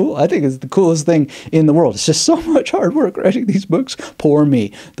 Isn't that cool? I think it's the coolest thing in the world. It's just so much hard work writing these books. Poor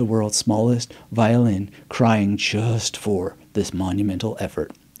me, the world's smallest violin, crying just for this monumental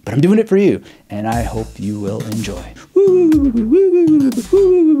effort. But I'm doing it for you, and I hope you will enjoy.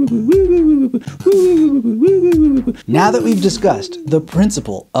 Now that we've discussed the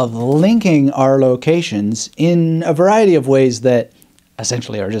principle of linking our locations in a variety of ways that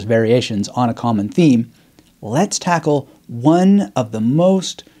essentially are just variations on a common theme, let's tackle one of the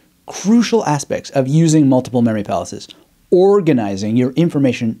most crucial aspects of using multiple memory palaces: organizing your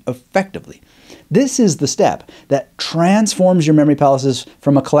information effectively. This is the step that transforms your memory palaces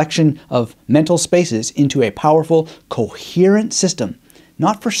from a collection of mental spaces into a powerful, coherent system,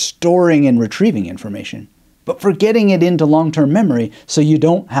 not for storing and retrieving information, but for getting it into long-term memory so you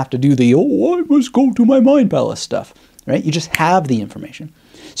don't have to do the, oh, I must go to my mind palace stuff, right? You just have the information.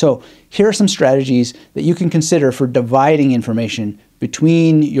 So here are some strategies that you can consider for dividing information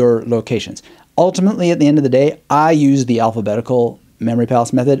between your locations. Ultimately, at the end of the day, I use the alphabetical memory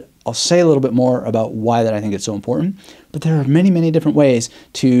palace method. I'll say a little bit more about why that I think it's so important, but there are many, many different ways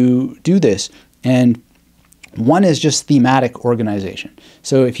to do this. And one is just thematic organization.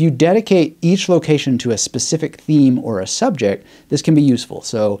 So if you dedicate each location to a specific theme or a subject, this can be useful.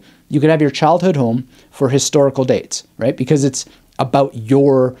 So you could have your childhood home for historical dates, right? Because it's about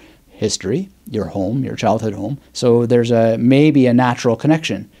your history, your home, your childhood home. So there's maybe a natural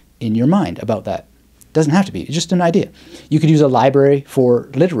connection in your mind about that. Doesn't have to be, it's just an idea. You could use a library for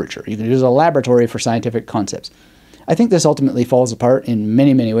literature. You could use a laboratory for scientific concepts. I think this ultimately falls apart in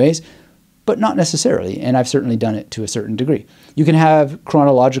many, many ways, but not necessarily, and I've certainly done it to a certain degree. You can have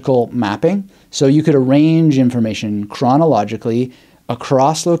chronological mapping, so you could arrange information chronologically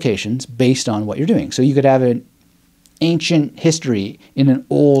across locations based on what you're doing. So you could have an ancient history in an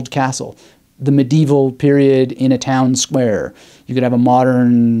old castle, the medieval period in a town square. You could have a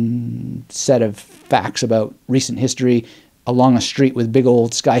modern set of facts about recent history along a street with big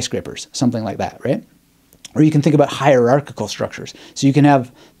old skyscrapers, something like that, right? Or you can think about hierarchical structures. So you can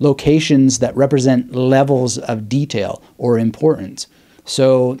have locations that represent levels of detail or importance.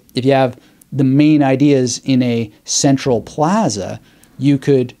 So if you have the main ideas in a central plaza, you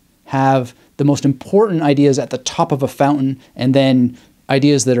could have the most important ideas at the top of a fountain, and then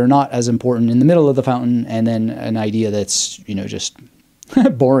ideas that are not as important in the middle of the fountain, and then an idea that's, you know, just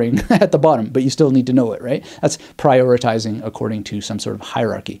boring at the bottom, but you still need to know it, right? That's prioritizing according to some sort of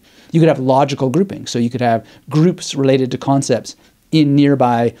hierarchy. You could have logical grouping. So you could have groups related to concepts in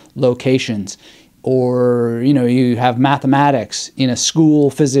nearby locations, or, you know, you have mathematics in a school,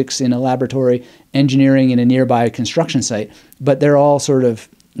 physics in a laboratory, engineering in a nearby construction site, but they're all sort of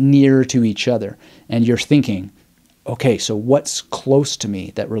near to each other. And you're thinking, okay, so what's close to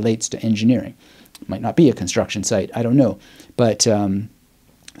me that relates to engineering? It might not be a construction site, I don't know. But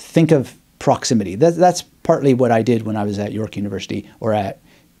think of proximity. That's partly what I did when I was at York University or at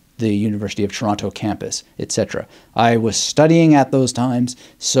the University of Toronto campus, etc. I was studying at those times,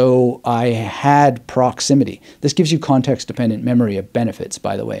 so I had proximity. This gives you context-dependent memory of benefits,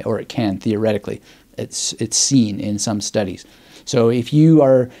 by the way, or it can theoretically. It's seen in some studies. So if you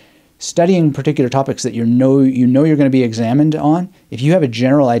are studying particular topics that you know you're going to be examined on, if you have a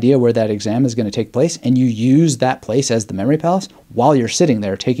general idea where that exam is going to take place and you use that place as the memory palace while you're sitting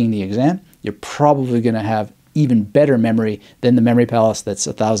there taking the exam, you're probably going to have even better memory than the memory palace that's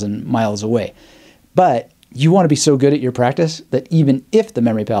 1,000 miles away. But you want to be so good at your practice that even if the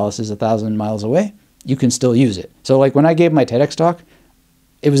memory palace is 1,000 miles away, you can still use it. So like when I gave my TEDx talk,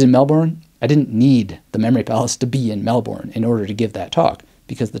 it was in Melbourne. I didn't need the memory palace to be in Melbourne in order to give that talk,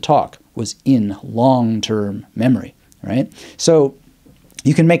 because the talk was in long-term memory, right? So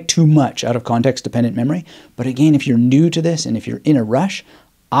you can make too much out of context-dependent memory. But again, if you're new to this and if you're in a rush,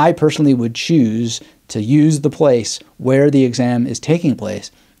 I personally would choose to use the place where the exam is taking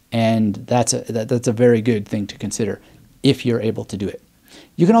place, and that's a very good thing to consider if you're able to do it.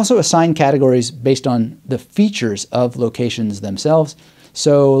 You can also assign categories based on the features of locations themselves.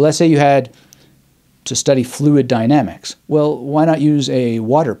 So let's say you had to study fluid dynamics. Well, why not use a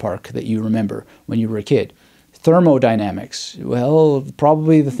water park that you remember when you were a kid? Thermodynamics. Well,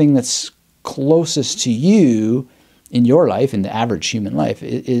 probably the thing that's closest to you in your life, in the average human life,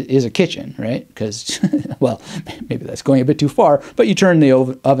 is a kitchen, right? Because, well, maybe that's going a bit too far, but you turn the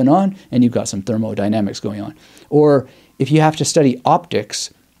oven on and you've got some thermodynamics going on. Or if you have to study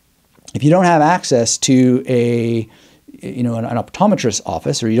optics, if you don't have access to an optometrist's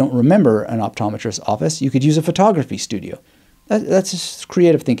office, or you don't remember an optometrist's office, you could use a photography studio. That's just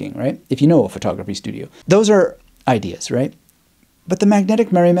creative thinking, right? If you know a photography studio. Those are ideas, right? But the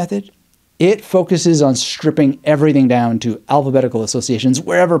magnetic memory method, it focuses on stripping everything down to alphabetical associations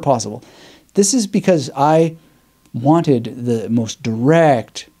wherever possible. This is because I wanted the most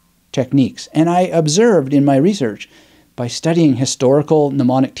direct techniques. And I observed in my research, by studying historical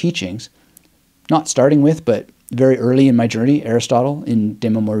mnemonic teachings, not starting with, but very early in my journey, Aristotle in De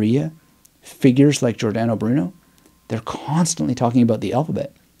Memoria, figures like Giordano Bruno, they're constantly talking about the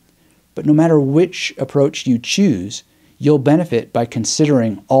alphabet. But no matter which approach you choose, you'll benefit by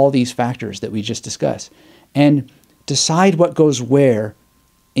considering all these factors that we just discussed, and decide what goes where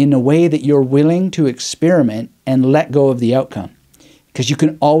in a way that you're willing to experiment and let go of the outcome. Because you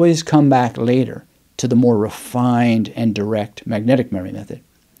can always come back later to the more refined and direct magnetic memory method.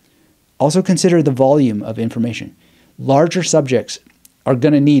 Also consider the volume of information. Larger subjects are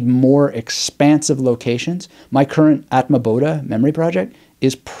going to need more expansive locations. My current Atmabodha memory project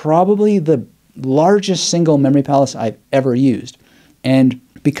is probably the largest single memory palace I've ever used. And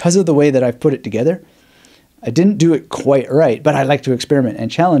because of the way that I've put it together, I didn't do it quite right, but I like to experiment and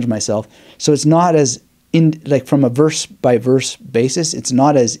challenge myself. So it's not as, from a verse by verse basis, it's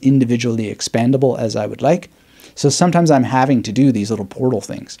not as individually expandable as I would like. So sometimes I'm having to do these little portal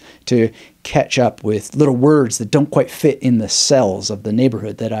things to catch up with little words that don't quite fit in the cells of the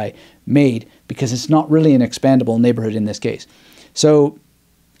neighborhood that I made, because it's not really an expandable neighborhood in this case. So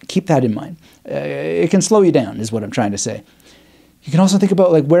keep that in mind. It can slow you down, is what I'm trying to say. You can also think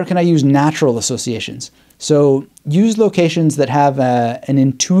about, where can I use natural associations? So use locations that have an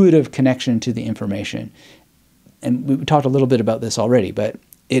intuitive connection to the information. And we talked a little bit about this already, but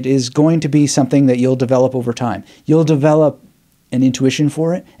it is going to be something that you'll develop over time. You'll develop an intuition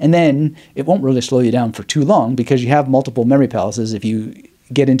for it, and then it won't really slow you down for too long, because you have multiple memory palaces. If you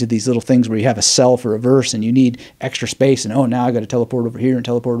get into these little things where you have a cell for a verse and you need extra space, and now I got to teleport over here and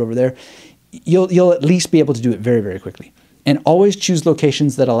teleport over there, you'll at least be able to do it very, very quickly. And always choose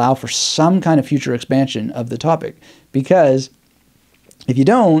locations that allow for some kind of future expansion of the topic, because if you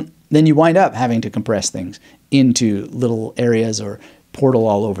don't, then you wind up having to compress things into little areas or portal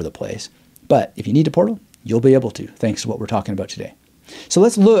all over the place. But if you need to portal, you'll be able to, thanks to what we're talking about today. So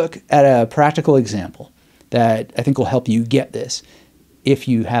let's look at a practical example that I think will help you get this, if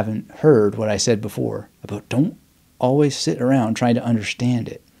you haven't heard what I said before about don't always sit around trying to understand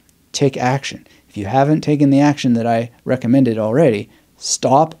it. Take action. If you haven't taken the action that I recommended already,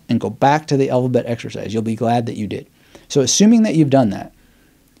 stop and go back to the alphabet exercise. You'll be glad that you did. So assuming that you've done that,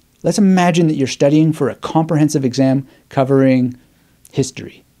 let's imagine that you're studying for a comprehensive exam covering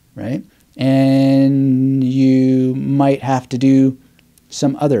history, right? And you might have to do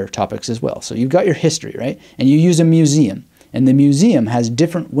some other topics as well. So you've got your history, right? And you use a museum, and the museum has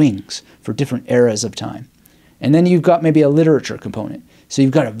different wings for different eras of time. And then you've got maybe a literature component. So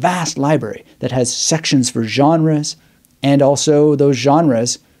you've got a vast library that has sections for genres, and also those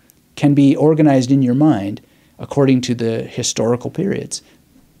genres can be organized in your mind according to the historical periods.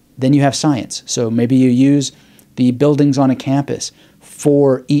 Then you have science. So maybe you use the buildings on a campus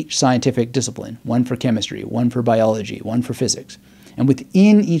for each scientific discipline, one for chemistry, one for biology, one for physics. And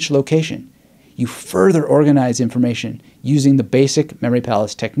within each location, you further organize information using the basic memory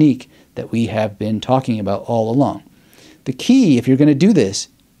palace technique that we have been talking about all along. The key, if you're going to do this,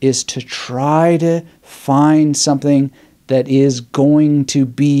 is to try to find something that is going to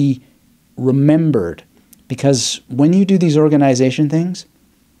be remembered. Because when you do these organization things,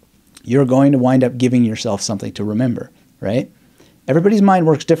 you're going to wind up giving yourself something to remember, right? Everybody's mind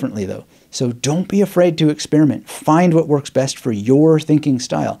works differently, though. So don't be afraid to experiment. Find what works best for your thinking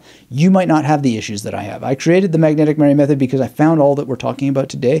style. You might not have the issues that I have. I created the magnetic memory method because I found all that we're talking about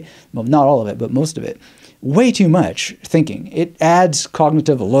today, well, not all of it, but most of it, way too much thinking. It adds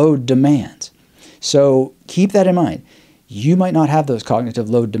cognitive load demands. So keep that in mind. You might not have those cognitive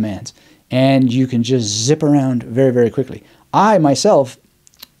load demands, and you can just zip around very, very quickly. I myself,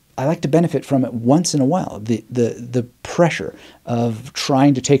 I like to benefit from it once in a while, the pressure of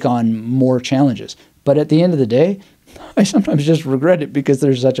trying to take on more challenges. But at the end of the day, I sometimes just regret it because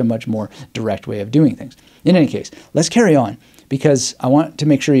there's such a much more direct way of doing things. In any case, let's carry on, because I want to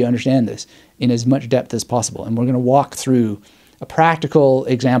make sure you understand this in as much depth as possible. And we're going to walk through a practical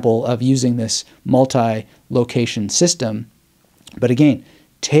example of using this multi-location system. But again,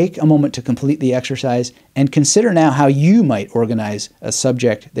 take a moment to complete the exercise and consider now how you might organize a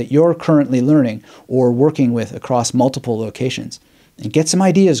subject that you're currently learning or working with across multiple locations, and get some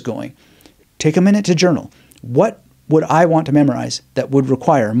ideas going. Take a minute to journal. What would I want to memorize that would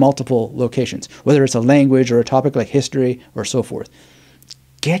require multiple locations, whether it's a language or a topic like history or so forth?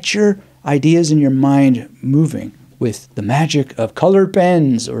 Get your ideas in your mind moving with the magic of colored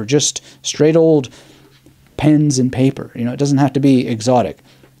pens or just straight old pens and paper. You know, it doesn't have to be exotic,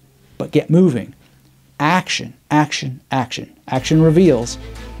 but get moving. Action, action, action. Action reveals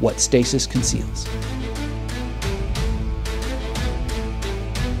what stasis conceals.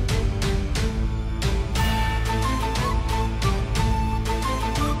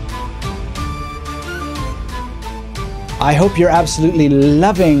 I hope you're absolutely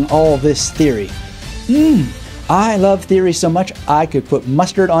loving all this theory. I love theory so much I could put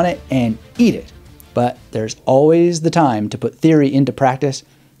mustard on it and eat it. But there's always the time to put theory into practice,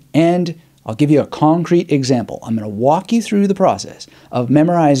 and I'll give you a concrete example. I'm going to walk you through the process of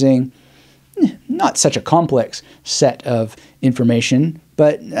memorizing not such a complex set of information,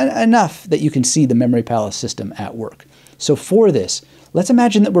 but enough that you can see the memory palace system at work. So for this, let's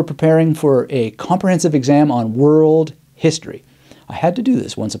imagine that we're preparing for a comprehensive exam on world history. I had to do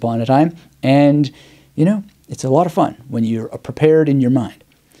this once upon a time, and you know, it's a lot of fun when you're prepared in your mind.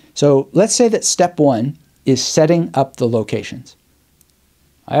 So let's say that step one is setting up the locations.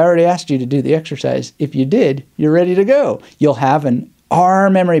 I already asked you to do the exercise. If you did, you're ready to go. You'll have an R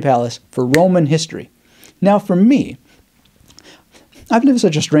memory palace for Roman history. Now for me, I've lived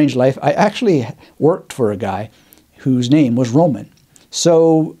such a strange life. I actually worked for a guy whose name was Roman.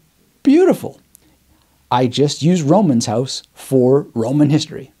 So beautiful. I just use Roman's house for Roman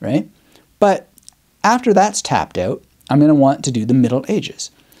history, right? But after that's tapped out, I'm going to want to do the Middle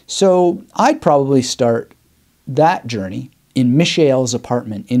Ages. So I'd probably start that journey in Michael's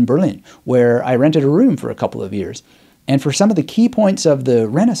apartment in Berlin, where I rented a room for a couple of years. And for some of the key points of the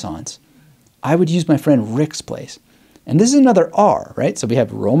Renaissance, I would use my friend Rick's place. And this is another R, right? So we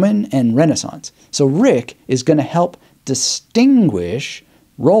have Roman and Renaissance. So Rick is going to help distinguish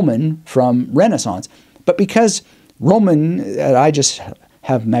Roman from Renaissance. But because Roman, I just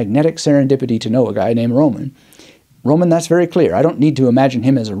have magnetic serendipity to know a guy named Roman. Roman, that's very clear. I don't need to imagine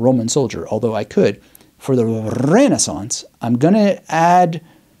him as a Roman soldier, although I could. For the Renaissance, I'm going to add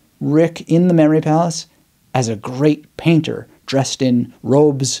Rick in the memory palace as a great painter dressed in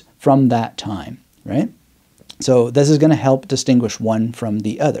robes from that time, right? So this is going to help distinguish one from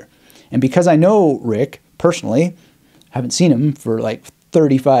the other. And because I know Rick personally, haven't seen him for like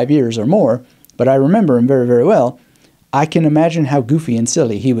 35 years or more, but I remember him very, very well, I can imagine how goofy and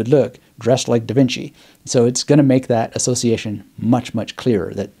silly he would look dressed like Da Vinci. So it's going to make that association much, much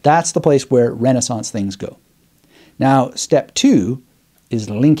clearer, that that's the place where Renaissance things go. Now, step two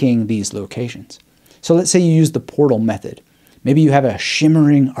is linking these locations. So let's say you use the portal method. Maybe you have a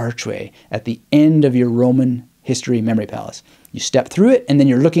shimmering archway at the end of your Roman history memory palace. You step through it, and then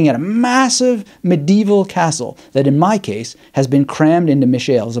you're looking at a massive medieval castle that, in my case, has been crammed into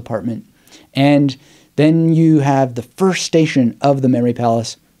Michael's apartment. And then you have the first station of the memory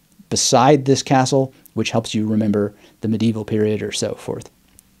palace beside this castle, which helps you remember the medieval period or so forth.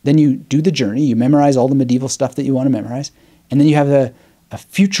 Then you do the journey, you memorize all the medieval stuff that you want to memorize, and then you have a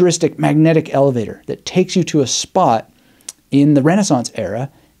futuristic magnetic elevator that takes you to a spot in the Renaissance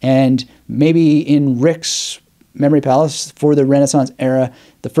era, And maybe in Rick's memory palace for the Renaissance era,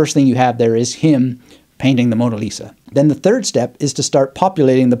 the first thing you have there is him painting the Mona Lisa. Then the third step is to start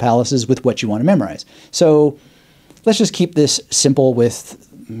populating the palaces with what you want to memorize. So let's just keep this simple with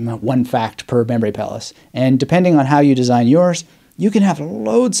one fact per memory palace. And depending on how you design yours, you can have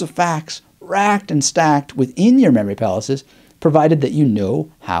loads of facts racked and stacked within your memory palaces, provided that you know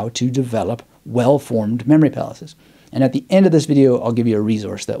how to develop well-formed memory palaces. And at the end of this video, I'll give you a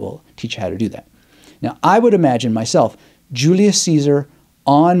resource that will teach you how to do that. Now, I would imagine myself, Julius Caesar,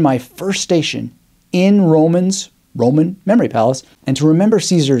 on my first station in Roman memory palace, and to remember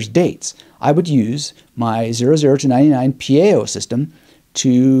Caesar's dates, I would use my 00 to 99 PAO system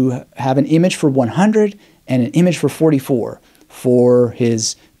to have an image for 100 and an image for 44 for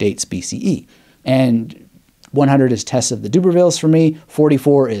his dates BCE. And 100 is Tess of the Dubervilles for me,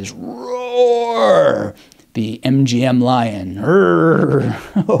 44 is Roar, the MGM lion.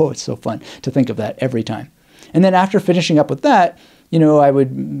 Oh, it's so fun to think of that every time. And then after finishing up with that, you know, I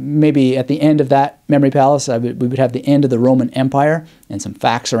would maybe at the end of that memory palace, we would have the end of the Roman Empire and some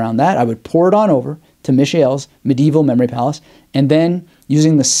facts around that. I would pour it on over to Michael's medieval memory palace. And then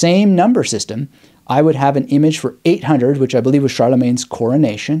using the same number system, I would have an image for 800, which I believe was Charlemagne's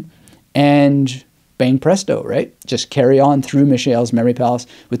coronation. And bang presto, right? Just carry on through Michael's memory palace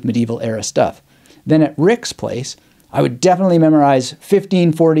with medieval era stuff. Then at Rick's place, I would definitely memorize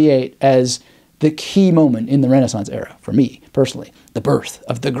 1548 as the key moment in the Renaissance era, for me personally, the birth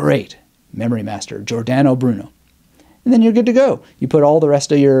of the great memory master, Giordano Bruno. And then you're good to go. You put all the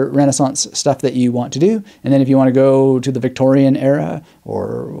rest of your Renaissance stuff that you want to do, and then if you want to go to the Victorian era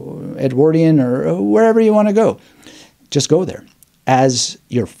or Edwardian or wherever you want to go, just go there as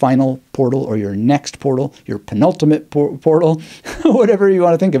your final portal or your next portal, your penultimate portal, whatever you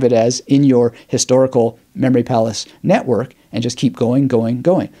want to think of it as in your historical memory palace network, and just keep going, going,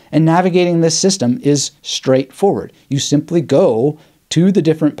 going. And navigating this system is straightforward. You simply go to the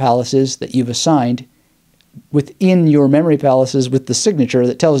different palaces that you've assigned within your memory palaces with the signature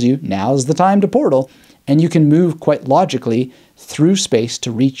that tells you now's the time to portal, and you can move quite logically through space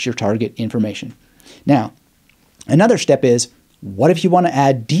to reach your target information. Now, another step is, what if you want to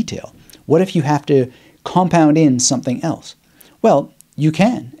add detail? What if you have to compound in something else? Well, you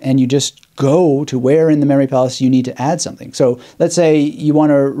can, and you just go to where in the memory palace you need to add something. So let's say you want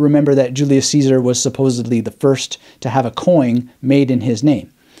to remember that Julius Caesar was supposedly the first to have a coin made in his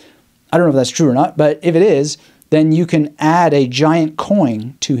name. I don't know if that's true or not, but if it is, then you can add a giant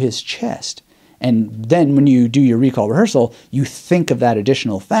coin to his chest. And then when you do your recall rehearsal, you think of that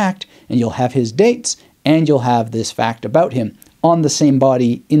additional fact, and you'll have his dates, and you'll have this fact about him on the same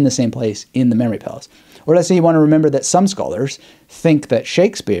body, in the same place, in the memory palace. Or let's say you want to remember that some scholars think that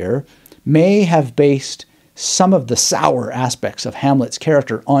Shakespeare may have based some of the sour aspects of Hamlet's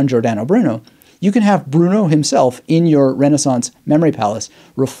character on Giordano Bruno. You can have Bruno himself in your Renaissance memory palace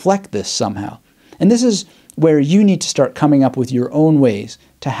reflect this somehow. And this is where you need to start coming up with your own ways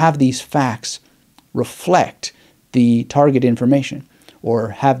to have these facts reflect the target information, or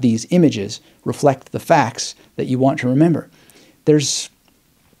have these images reflect the facts that you want to remember. There's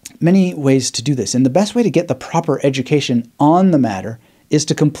many ways to do this, and the best way to get the proper education on the matter is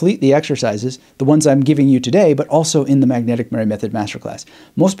to complete the exercises, the ones I'm giving you today, but also in the Magnetic Memory Method Masterclass.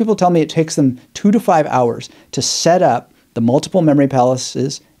 Most people tell me it takes them 2 to 5 hours to set up the multiple memory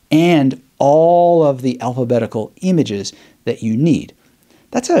palaces and all of the alphabetical images that you need.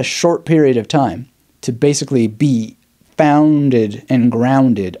 That's a short period of time to basically be founded and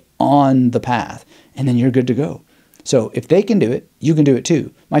grounded on the path, and then you're good to go. So if they can do it, you can do it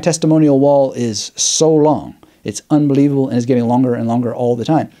too. My testimonial wall is so long. It's unbelievable, and it's getting longer and longer all the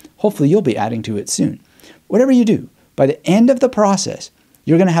time. Hopefully you'll be adding to it soon. Whatever you do, by the end of the process,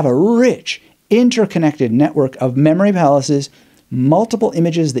 you're going to have a rich, interconnected network of memory palaces, multiple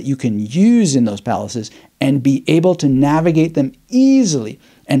images that you can use in those palaces, and be able to navigate them easily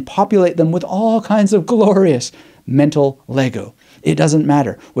and populate them with all kinds of glorious mental Lego. It doesn't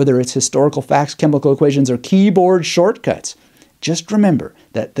matter whether it's historical facts, chemical equations, or keyboard shortcuts. Just remember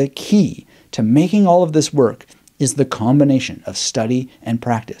that the key to making all of this work is the combination of study and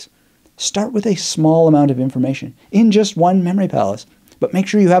practice. Start with a small amount of information in just one memory palace, but make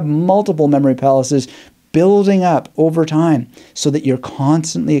sure you have multiple memory palaces building up over time so that you're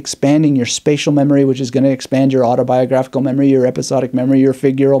constantly expanding your spatial memory, which is going to expand your autobiographical memory, your episodic memory, your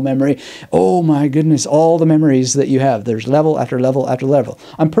figural memory. Oh my goodness, all the memories that you have. There's level after level after level.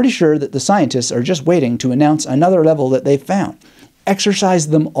 I'm pretty sure that the scientists are just waiting to announce another level that they've found. Exercise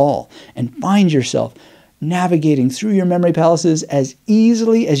them all and find yourself navigating through your memory palaces as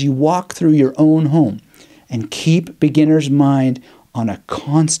easily as you walk through your own home. And keep beginner's mind on a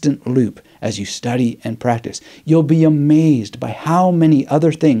constant loop as you study and practice. You'll be amazed by how many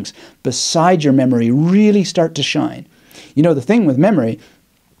other things beside your memory really start to shine. You know, the thing with memory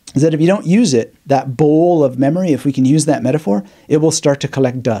is that if you don't use it, that bowl of memory, if we can use that metaphor, it will start to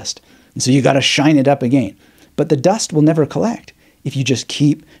collect dust. And so you got to shine it up again. But the dust will never collect if you just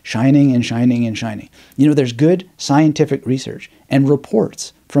keep shining and shining and shining. You know, there's good scientific research and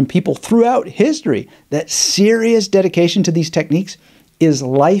reports from people throughout history that serious dedication to these techniques is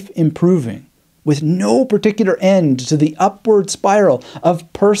life improving, with no particular end to the upward spiral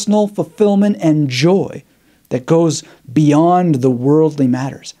of personal fulfillment and joy that goes beyond the worldly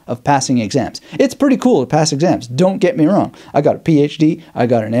matters of passing exams. It's pretty cool to pass exams, don't get me wrong. I got a PhD, I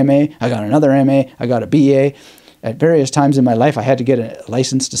got an MA, I got another MA, I got a BA. At various times in my life, I had to get a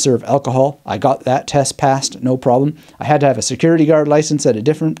license to serve alcohol. I got that test passed, no problem. I had to have a security guard license at a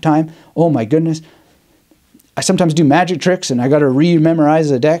different time. Oh my goodness. I sometimes do magic tricks, and I got to re-memorize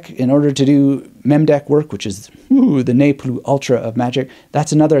a deck in order to do mem deck work, which is the ne plus ultra of magic.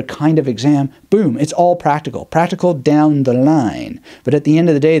 That's another kind of exam. Boom, it's all practical. Practical down the line. But at the end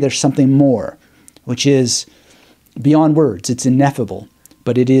of the day, there's something more, which is beyond words. It's ineffable,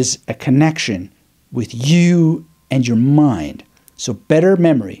 but it is a connection with you and your mind. So better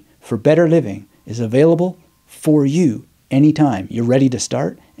memory for better living is available for you anytime you're ready to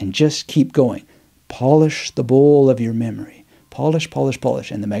start, and just keep going. Polish the bowl of your memory. Polish, polish,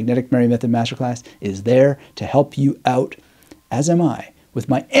 polish. And the Magnetic Memory Method Masterclass is there to help you out, as am I, with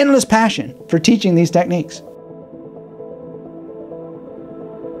my endless passion for teaching these techniques.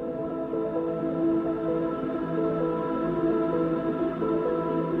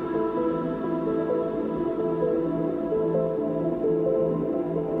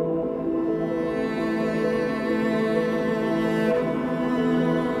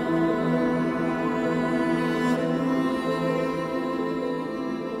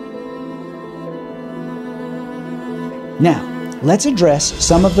 Now, let's address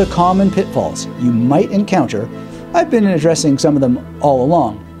some of the common pitfalls you might encounter. I've been addressing some of them all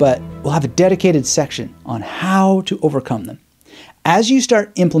along, but we'll have a dedicated section on how to overcome them. As you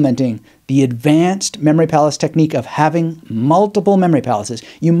start implementing the advanced memory palace technique of having multiple memory palaces,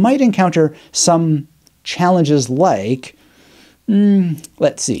 you might encounter some challenges like,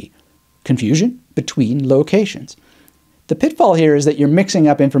 let's see, confusion between locations. The pitfall here is that you're mixing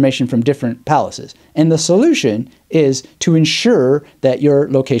up information from different palaces, and the solution is to ensure that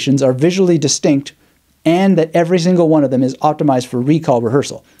your locations are visually distinct and that every single one of them is optimized for recall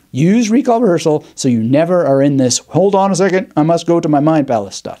rehearsal. Use recall rehearsal so you never are in this, hold on a second, I must go to my mind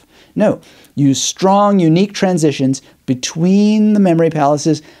palace stuff. No, use strong, unique transitions between the memory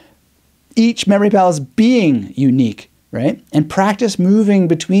palaces, each memory palace being unique, right? And practice moving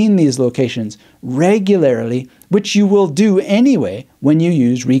between these locations regularly, which you will do anyway when you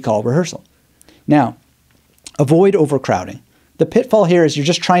use recall rehearsal. Now, avoid overcrowding. The pitfall here is you're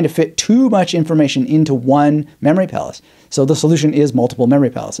just trying to fit too much information into one memory palace. So the solution is multiple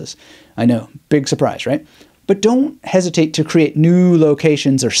memory palaces. I know, big surprise, right? But don't hesitate to create new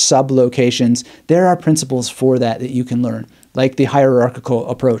locations or sub-locations. There are principles for that you can learn, like the hierarchical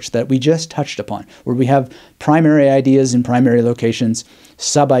approach that we just touched upon, where we have primary ideas in primary locations,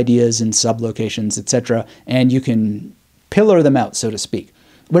 sub-ideas in sub-locations, etc., and you can pillar them out, so to speak.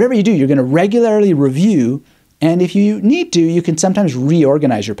 Whatever you do, you're going to regularly review, and if you need to, you can sometimes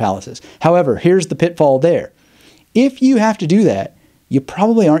reorganize your palaces. However, here's the pitfall there. If you have to do that, you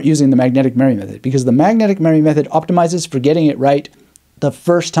probably aren't using the magnetic memory method, because the magnetic memory method optimizes for getting it right the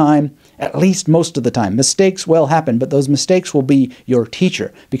first time, at least most of the time. Mistakes will happen, but those mistakes will be your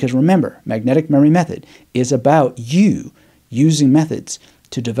teacher. Because remember, magnetic memory method is about you using methods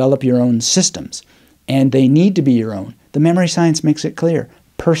to develop your own systems, and they need to be your own. The memory science makes it clear.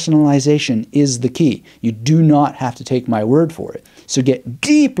 Personalization is the key. You do not have to take my word for it. So get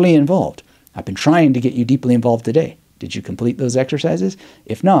deeply involved. I've been trying to get you deeply involved today. Did you complete those exercises?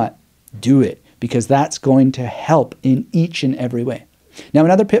 If not, do it, because that's going to help in each and every way. Now,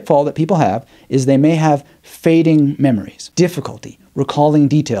 another pitfall that people have is they may have fading memories, difficulty recalling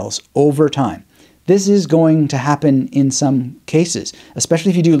details over time. This is going to happen in some cases,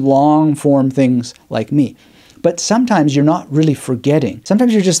 especially if you do long-form things like me. But sometimes you're not really forgetting.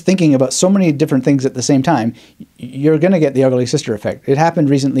 Sometimes you're just thinking about so many different things at the same time. You're going to get the ugly sister effect. It happened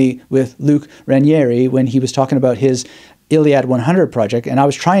recently with Luc Ranieri when he was talking about his Iliad 100 project, and I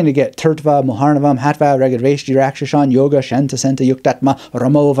was trying to get Tirtva, Muharnavam, Hatva, Ragadvesh, Rakshashan, Yoga, Shanta, Senta, Yuktatma,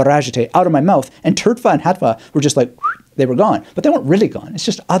 Ramo, Varajate out of my mouth, and Tirtva and Hatva were just like, they were gone. But they weren't really gone. It's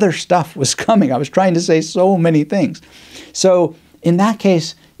just other stuff was coming. I was trying to say so many things. So in that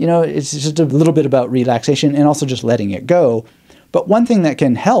case, you know, it's just a little bit about relaxation and also just letting it go. But one thing that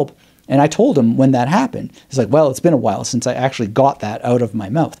can help, and I told him when that happened, it's like, well, it's been a while since I actually got that out of my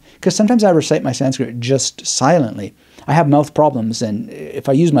mouth. Because sometimes I recite my Sanskrit just silently. I have mouth problems, and if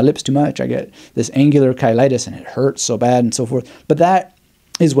I use my lips too much, I get this angular cheilitis, and it hurts so bad and so forth. But that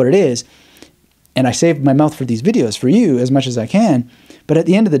is what it is. And I saved my mouth for these videos for you as much as I can. But at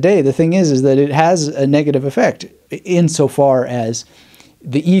the end of the day, the thing is that it has a negative effect insofar as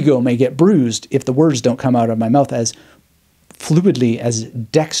the ego may get bruised if the words don't come out of my mouth as fluidly, as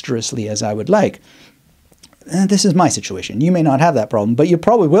dexterously as I would like. And this is my situation. You may not have that problem, but you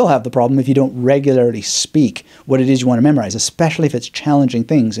probably will have the problem if you don't regularly speak what it is you want to memorize, especially if it's challenging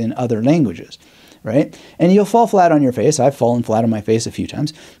things in other languages, right? And you'll fall flat on your face. I've fallen flat on my face a few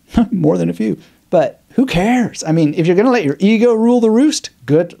times, more than a few. But who cares? I mean, if you're going to let your ego rule the roost,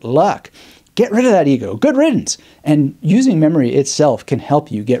 good luck. Get rid of that ego. Good riddance. And using memory itself can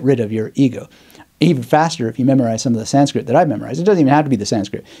help you get rid of your ego. Even faster if you memorize some of the Sanskrit that I've memorized. It doesn't even have to be the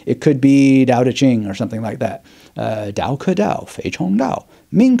Sanskrit. It could be Dao De Ching or something like that. Dao Ke Dao, Fei Chong Dao.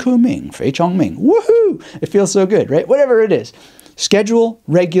 Ming Ku Ming, Fei Chong Ming. Woohoo! It feels so good, right? Whatever it is. Schedule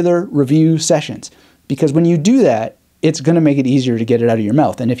regular review sessions. Because when you do that, it's going to make it easier to get it out of your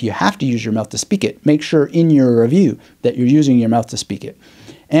mouth. And if you have to use your mouth to speak it, make sure in your review that you're using your mouth to speak it.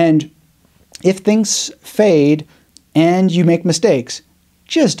 And if things fade and you make mistakes,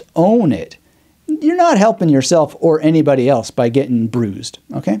 just own it. You're not helping yourself or anybody else by getting bruised,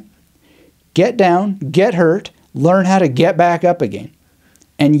 okay? Get down, get hurt, learn how to get back up again,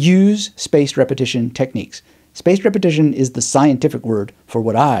 and use spaced repetition techniques. Spaced repetition is the scientific word for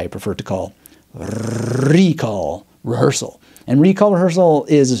what I prefer to call recall rehearsal. And recall rehearsal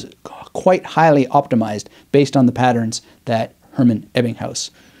is quite highly optimized based on the patterns that Hermann Ebbinghaus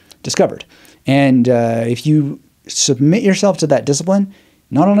discovered. And if you submit yourself to that discipline,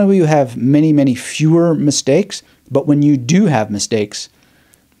 not only will you have many, many fewer mistakes, but when you do have mistakes,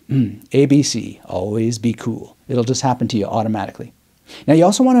 ABC, always be cool. It'll just happen to you automatically. Now, you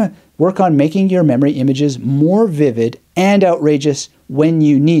also want to work on making your memory images more vivid and outrageous when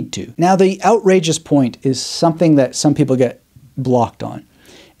you need to. Now, the outrageous point is something that some people get blocked on,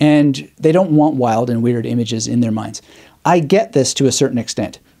 and they don't want wild and weird images in their minds. I get this to a certain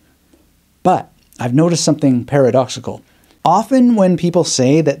extent, but I've noticed something paradoxical. Often when people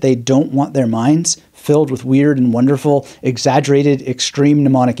say that they don't want their minds filled with weird and wonderful, exaggerated, extreme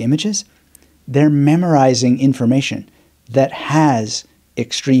mnemonic images, they're memorizing information that has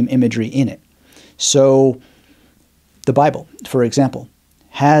extreme imagery in it. So the Bible, for example,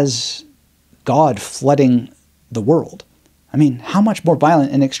 has God flooding the world. I mean, how much more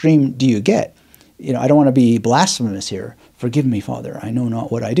violent and extreme do you get? You know, I don't want to be blasphemous here. Forgive me, Father, I know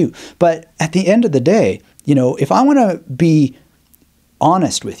not what I do. But at the end of the day, you know, if I want to be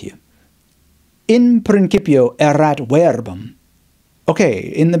honest with you, in principio erat verbum. Okay,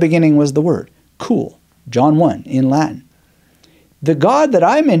 in the beginning was the word. Cool. John 1 in Latin. The God that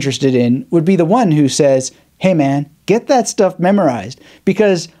I'm interested in would be the one who says, hey man, get that stuff memorized,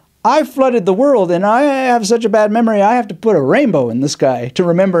 because I flooded the world and I have such a bad memory, I have to put a rainbow in the sky to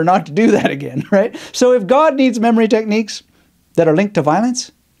remember not to do that again, right? So if God needs memory techniques that are linked to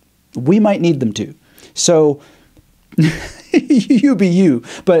violence, we might need them too. So you be you.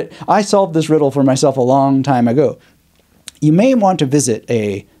 But I solved this riddle for myself a long time ago. You may want to visit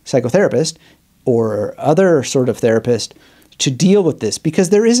a psychotherapist or other sort of therapist to deal with this, because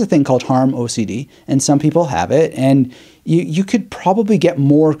there is a thing called harm OCD, and some people have it, and you could probably get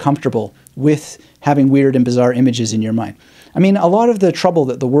more comfortable with having weird and bizarre images in your mind. I mean, a lot of the trouble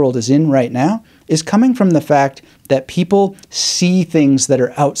that the world is in right now is coming from the fact that people see things that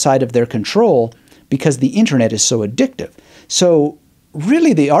are outside of their control because the internet is so addictive. So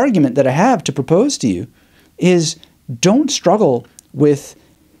really the argument that I have to propose to you is don't struggle with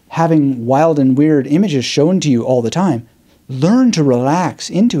having wild and weird images shown to you all the time. Learn to relax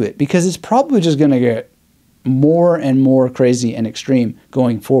into it, because it's probably just going to get more and more crazy and extreme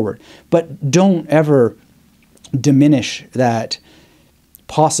going forward. But don't ever diminish that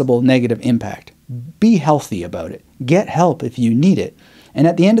possible negative impact. Be healthy about it. Get help if you need it. And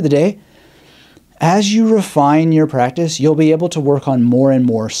at the end of the day, as you refine your practice, you'll be able to work on more and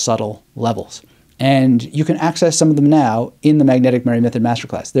more subtle levels. And you can access some of them now in the Magnetic Memory Method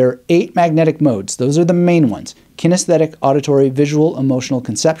Masterclass. There are 8 magnetic modes. Those are the main ones: kinesthetic, auditory, visual, emotional,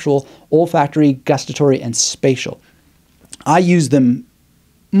 conceptual, olfactory, gustatory, and spatial. I use them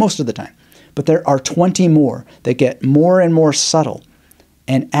most of the time, but there are 20 more that get more and more subtle.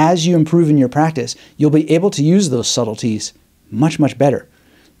 And as you improve in your practice, you'll be able to use those subtleties much, much better.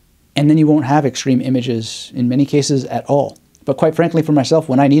 And then you won't have extreme images in many cases at all. But quite frankly, for myself,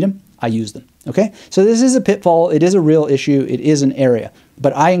 when I need them, I use them. Okay? So this is a pitfall. It is a real issue. It is an area.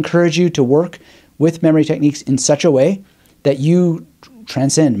 But I encourage you to work with memory techniques in such a way that you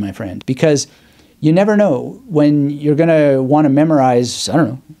transcend, my friend, because you never know when you're going to want to memorize, I don't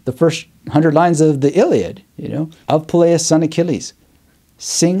know, the first 100 lines of the Iliad, of Peleus son Achilles.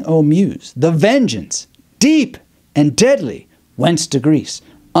 Sing, O Muse, the vengeance, deep and deadly, whence to Greece,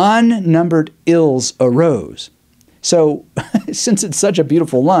 unnumbered ills arose. So, since it's such a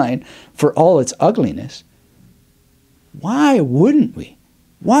beautiful line for all its ugliness, why wouldn't we?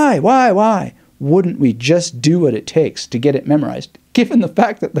 Why wouldn't we just do what it takes to get it memorized, given the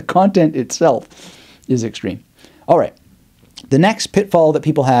fact that the content itself is extreme? All right. The next pitfall that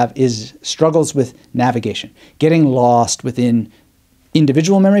people have is struggles with navigation, getting lost within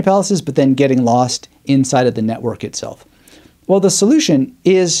individual memory palaces, but then getting lost inside of the network itself. Well, the solution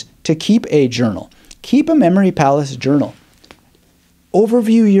is to keep a journal. Keep a memory palace journal.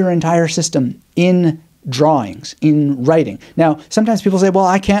 Overview your entire system in drawings, in writing. Now, sometimes people say, well,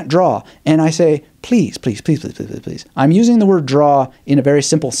 I can't draw. And I say, please, please, please, please, please, please, please. I'm using the word draw in a very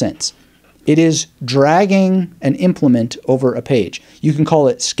simple sense. It is dragging an implement over a page. You can call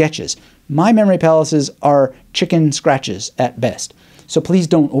it sketches. My memory palaces are chicken scratches at best. So please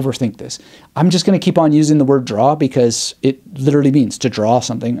don't overthink this. I'm just going to keep on using the word draw because it literally means to draw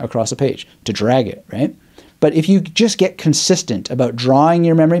something across a page, to drag it, right? But if you just get consistent about drawing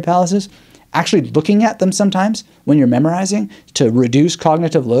your memory palaces, actually looking at them sometimes when you're memorizing to reduce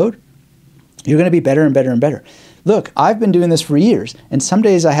cognitive load, you're going to be better and better and better. Look, I've been doing this for years, and some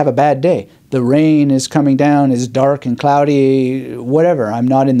days I have a bad day. The rain is coming down, it's dark and cloudy, whatever. I'm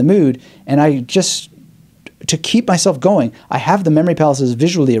not in the mood, and I just, to keep myself going, I have the memory palaces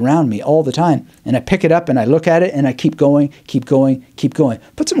visually around me all the time, and I pick it up and I look at it and I keep going, keep going, keep going.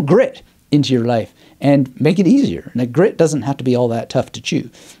 Put some grit into your life and make it easier. And grit doesn't have to be all that tough to chew.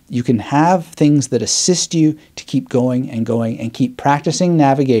 You can have things that assist you to keep going and keep practicing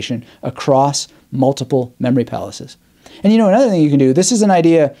navigation across multiple memory palaces. And another thing you can do, this is an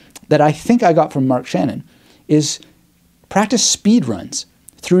idea that I think I got from Mark Shannon, is practice speed runs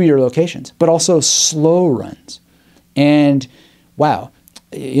through your locations, but also slow runs. And wow,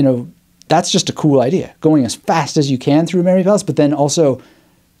 that's just a cool idea. Going as fast as you can through a memory palace, but then also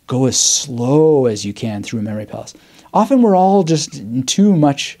go as slow as you can through a memory palace. Often we're all just in too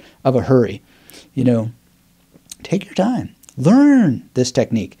much of a hurry. Take your time. Learn this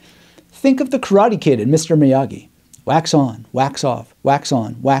technique. Think of the Karate Kid and Mr. Miyagi. Wax on, wax off, wax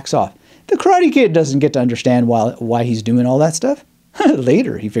on, wax off. The Karate Kid doesn't get to understand why he's doing all that stuff.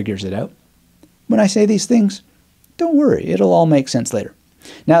 Later, he figures it out. When I say these things, don't worry, it'll all make sense later.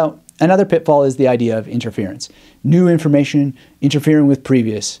 Now, another pitfall is the idea of interference. New information interfering with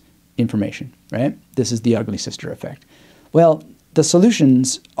previous information, right? This is the ugly sister effect. Well, the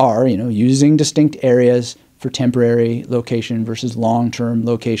solutions are, using distinct areas for temporary location versus long-term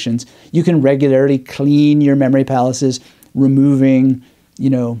locations. You can regularly clean your memory palaces, removing,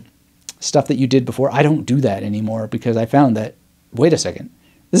 stuff that you did before. I don't do that anymore because I found that, wait a second,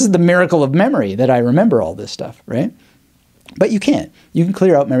 this is the miracle of memory that I remember all this stuff, right? But you can. You can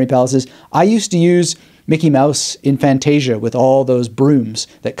clear out memory palaces. I used to use Mickey Mouse in Fantasia with all those brooms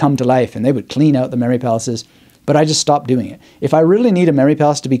that come to life, and they would clean out the memory palaces, but I just stopped doing it. If I really need a memory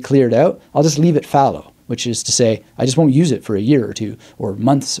palace to be cleared out, I'll just leave it fallow, which is to say, I just won't use it for a year or two, or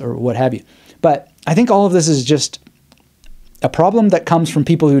months, or what have you. But I think all of this is just a problem that comes from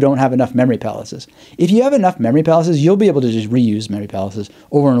people who don't have enough memory palaces. If you have enough memory palaces, you'll be able to just reuse memory palaces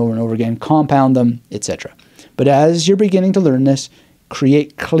over and over and over again, compound them, etc. But as you're beginning to learn this,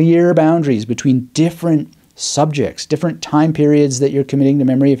 create clear boundaries between different subjects, different time periods that you're committing to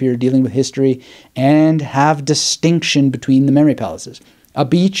memory if you're dealing with history, and have distinction between the memory palaces. A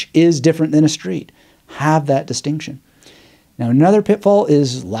beach is different than a street. Have that distinction. Now, another pitfall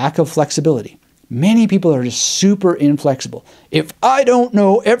is lack of flexibility. Many people are just super inflexible. If I don't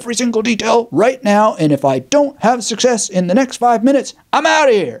know every single detail right now, and if I don't have success in the next 5 minutes, I'm out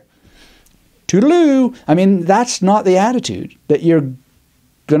of here. Toodaloo. I mean, that's not the attitude that you're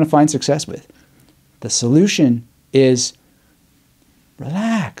going to find success with. The solution is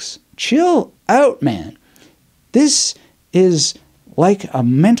relax, chill out, man. This is like a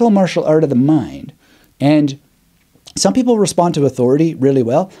mental martial art of the mind. And some people respond to authority really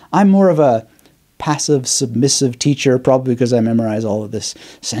well. I'm more of a passive, submissive teacher, probably because I memorize all of this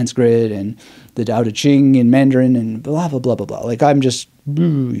Sanskrit and the Tao Te Ching in Mandarin and blah, blah, blah, blah, blah. Like I'm just,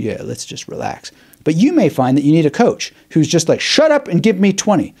 yeah, let's just relax. But you may find that you need a coach who's just like, shut up and give me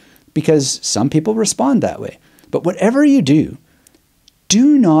 20, because some people respond that way. But whatever you do,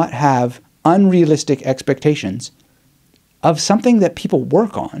 do not have unrealistic expectations of something that people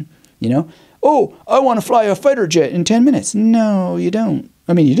work on You know, oh, I want to fly a fighter jet in 10 minutes. No, you don't.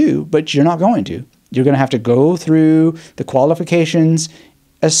 I mean, you do, but you're not going to. You're going to have to go through the qualifications.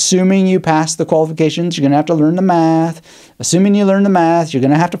 Assuming you pass the qualifications, you're going to have to learn the math. Assuming you learn the math, you're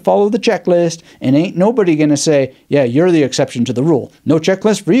going to have to follow the checklist. And ain't nobody going to say, yeah, you're the exception to the rule. No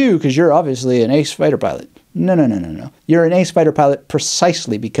checklist for you because you're obviously an ace fighter pilot. No, no, no, no, no. You're an ace fighter pilot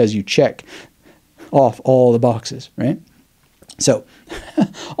precisely because you check off all the boxes, right? So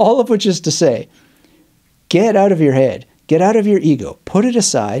all of which is to say, get out of your head, get out of your ego, put it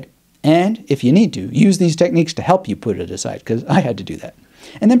aside, and if you need to, use these techniques to help you put it aside, because I had to do that.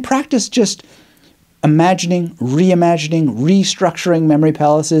 And then practice just imagining, reimagining, restructuring memory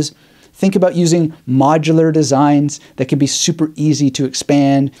palaces. Think about using modular designs that can be super easy to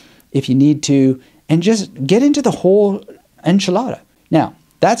expand if you need to, and just get into the whole enchilada. Now,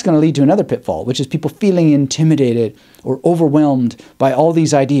 that's going to lead to another pitfall, which is people feeling intimidated or overwhelmed by all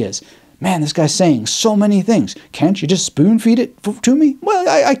these ideas. Man, this guy's saying so many things. Can't you just spoon feed it to me? Well,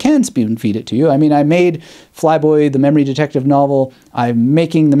 I can spoon feed it to you. I mean, I made Flyboy, the Memory Detective novel. I'm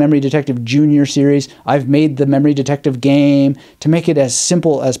making the Memory Detective Junior series. I've made the Memory Detective game to make it as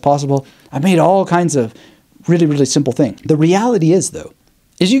simple as possible. I've made all kinds of really, really simple things. The reality is, though,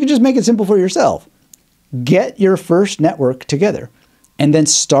 is you can just make it simple for yourself. Get your first network together and then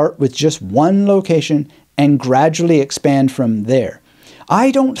start with just one location and gradually expand from there.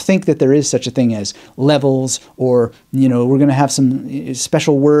 I don't think that there is such a thing as levels or, you know, we're going to have some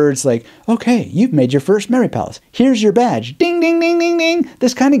special words like, okay, you've made your first memory palace. Here's your badge. Ding, ding, ding, ding, ding.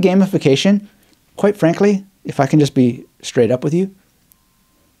 This kind of gamification, quite frankly, if I can just be straight up with you,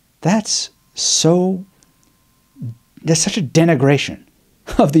 that's such a denigration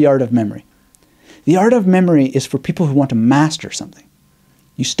of the art of memory. The art of memory is for people who want to master something.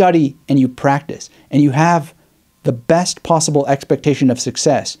 You study and you practice and you have the best possible expectation of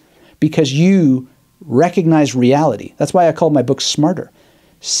success because you recognize reality. That's why I call my book Smarter.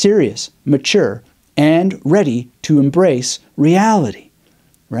 Serious, mature, and ready to embrace reality,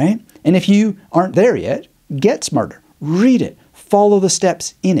 right? And if you aren't there yet, get smarter. Read it. Follow the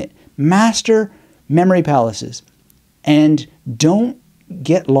steps in it. Master memory palaces. And don't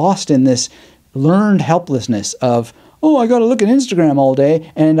get lost in this learned helplessness of, oh, I got to look at Instagram all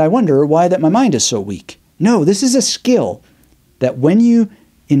day and I wonder why that my mind is so weak. No, this is a skill that when you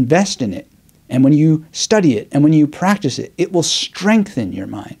invest in it and when you study it and when you practice it, it will strengthen your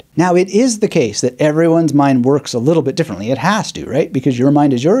mind. Now, it is the case that everyone's mind works a little bit differently. It has to, right? Because your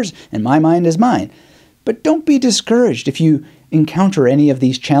mind is yours and my mind is mine. But don't be discouraged if you encounter any of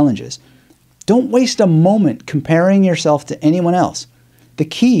these challenges. Don't waste a moment comparing yourself to anyone else. The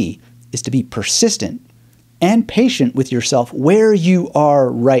key is to be persistent and patient with yourself where you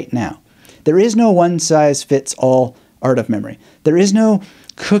are right now. There is no one-size-fits-all art of memory. There is no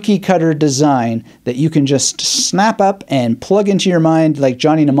cookie-cutter design that you can just snap up and plug into your mind like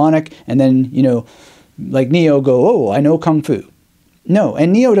Johnny Mnemonic and then, you know, like Neo go, oh, I know Kung Fu. No,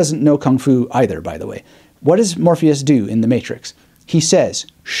 and Neo doesn't know Kung Fu either, by the way. What does Morpheus do in The Matrix? He says,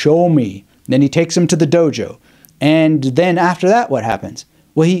 show me. Then he takes him to the dojo. And then after that, what happens?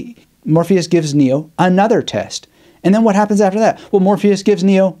 Well, Morpheus gives Neo another test. And then what happens after that? Well, Morpheus gives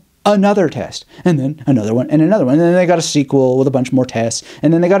Neo another test, and then another one, and another one. And then they got a sequel with a bunch more tests,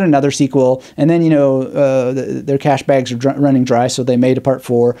 and then they got another sequel, and then, you know, their cash bags are running dry, so they made a part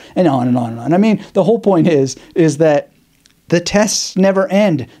 4, and on and on and on. I mean, the whole point is that the tests never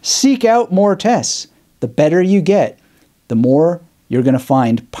end. Seek out more tests. The better you get, the more you're going to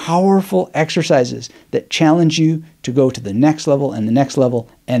find powerful exercises that challenge you to go to the next level and the next level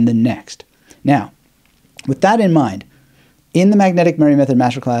and the next. Now, with that in mind, in the Magnetic Memory Method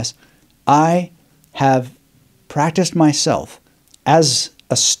Masterclass, I have practiced myself as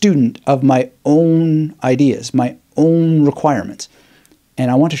a student of my own ideas, my own requirements.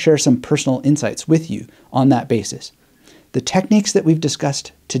 And I want to share some personal insights with you on that basis. The techniques that we've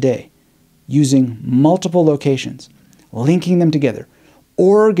discussed today, using multiple locations, linking them together,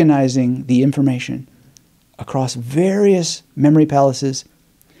 organizing the information across various memory palaces,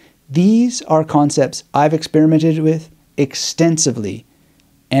 these are concepts I've experimented with extensively,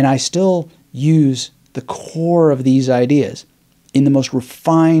 and I still use the core of these ideas in the most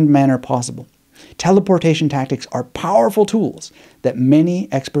refined manner possible. Teleportation tactics are powerful tools that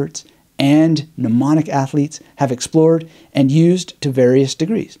many experts and mnemonic athletes have explored and used to various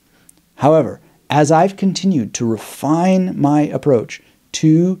degrees. However, as I've continued to refine my approach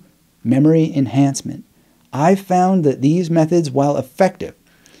to memory enhancement, I've found that these methods, while effective,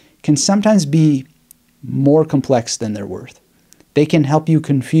 can sometimes be more complex than they're worth. They can help you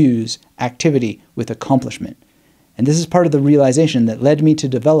confuse activity with accomplishment. And this is part of the realization that led me to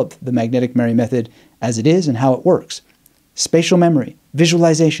develop the magnetic memory method as it is and how it works. Spatial memory,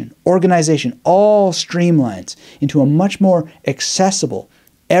 visualization, organization, all streamlines into a much more accessible,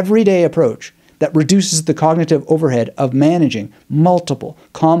 everyday approach that reduces the cognitive overhead of managing multiple,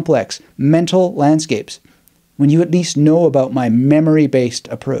 complex mental landscapes when you at least know about my memory-based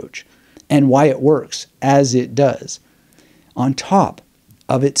approach and why it works as it does. On top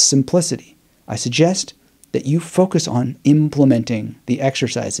of its simplicity, I suggest that you focus on implementing the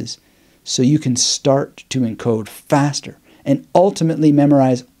exercises so you can start to encode faster and ultimately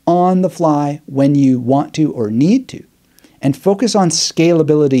memorize on the fly when you want to or need to. And focus on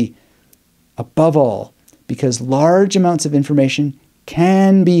scalability above all, because large amounts of information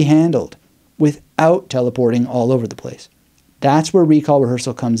can be handled without teleporting all over the place. That's where recall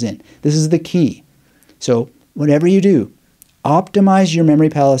rehearsal comes in. This is the key. So whatever you do, optimize your memory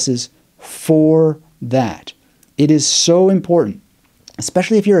palaces for that. It is so important,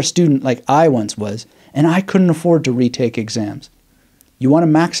 especially if you're a student like I once was, and I couldn't afford to retake exams. You want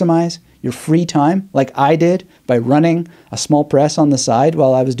to maximize your free time like I did by running a small press on the side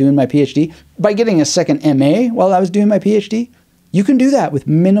while I was doing my PhD, by getting a second MA while I was doing my PhD. You can do that with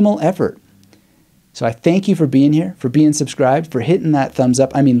minimal effort. So I thank you for being here, for being subscribed, for hitting that thumbs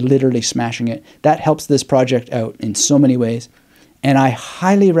up. I mean, literally smashing it. That helps this project out in so many ways. And I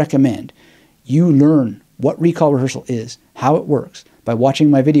highly recommend you learn what recall rehearsal is, how it works, by watching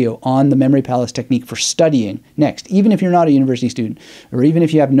my video on the memory palace technique for studying next. Even if you're not a university student, or even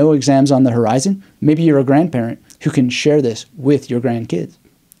if you have no exams on the horizon, maybe you're a grandparent who can share this with your grandkids.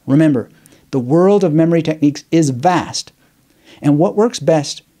 Remember, the world of memory techniques is vast, and what works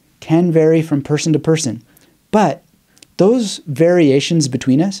best can vary from person to person, but those variations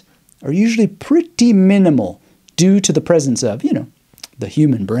between us are usually pretty minimal due to the presence of, the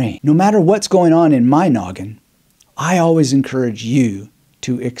human brain. No matter what's going on in my noggin, I always encourage you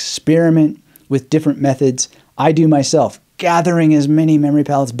to experiment with different methods I do myself, gathering as many memory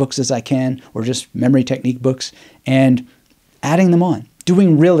palace books as I can, or just memory technique books, and adding them on.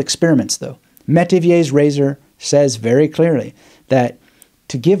 Doing real experiments, though. Metivier's razor says very clearly that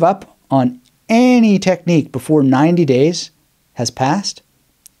to give up on any technique before 90 days has passed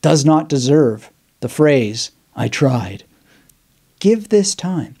does not deserve the phrase, "I tried." Give this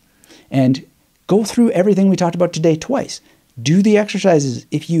time and go through everything we talked about today twice. Do the exercises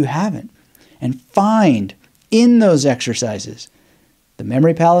if you haven't, and find in those exercises the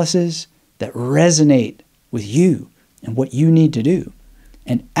memory palaces that resonate with you and what you need to do.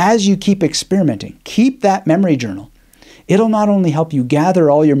 And as you keep experimenting, keep that memory journal. It'll not only help you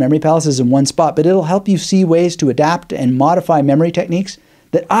gather all your memory palaces in one spot, but it'll help you see ways to adapt and modify memory techniques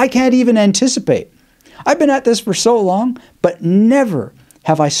that I can't even anticipate. I've been at this for so long, but never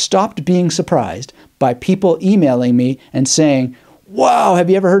have I stopped being surprised by people emailing me and saying, "Wow, have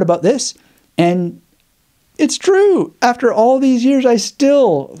you ever heard about this?" And it's true. After all these years, I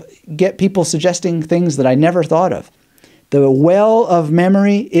still get people suggesting things that I never thought of. The well of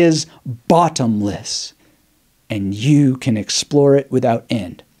memory is bottomless, and you can explore it without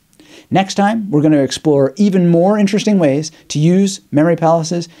end. Next time, we're going to explore even more interesting ways to use memory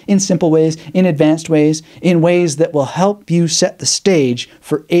palaces in simple ways, in advanced ways, in ways that will help you set the stage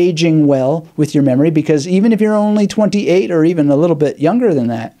for aging well with your memory, because even if you're only 28 or even a little bit younger than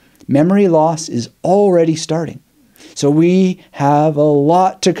that, memory loss is already starting. So we have a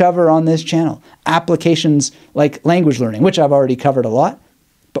lot to cover on this channel. Applications like language learning, which I've already covered a lot,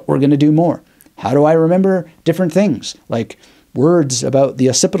 but we're going to do more. How do I remember different things like words about the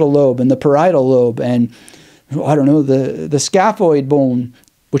occipital lobe and the parietal lobe and, I don't know, the scaphoid bone,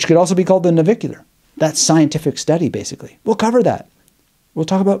 which could also be called the navicular. That's scientific study, basically. We'll cover that. We'll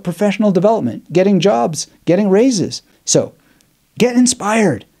talk about professional development, getting jobs, getting raises. So get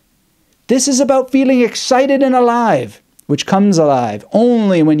inspired. This is about feeling excited and alive, which comes alive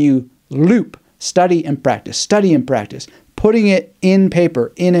only when you loop study and practice, putting it in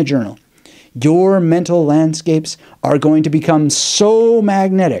paper, in a journal. Your mental landscapes are going to become so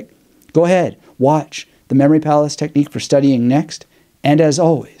magnetic. Go ahead, watch the memory palace technique for studying next. And as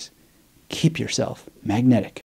always, keep yourself magnetic.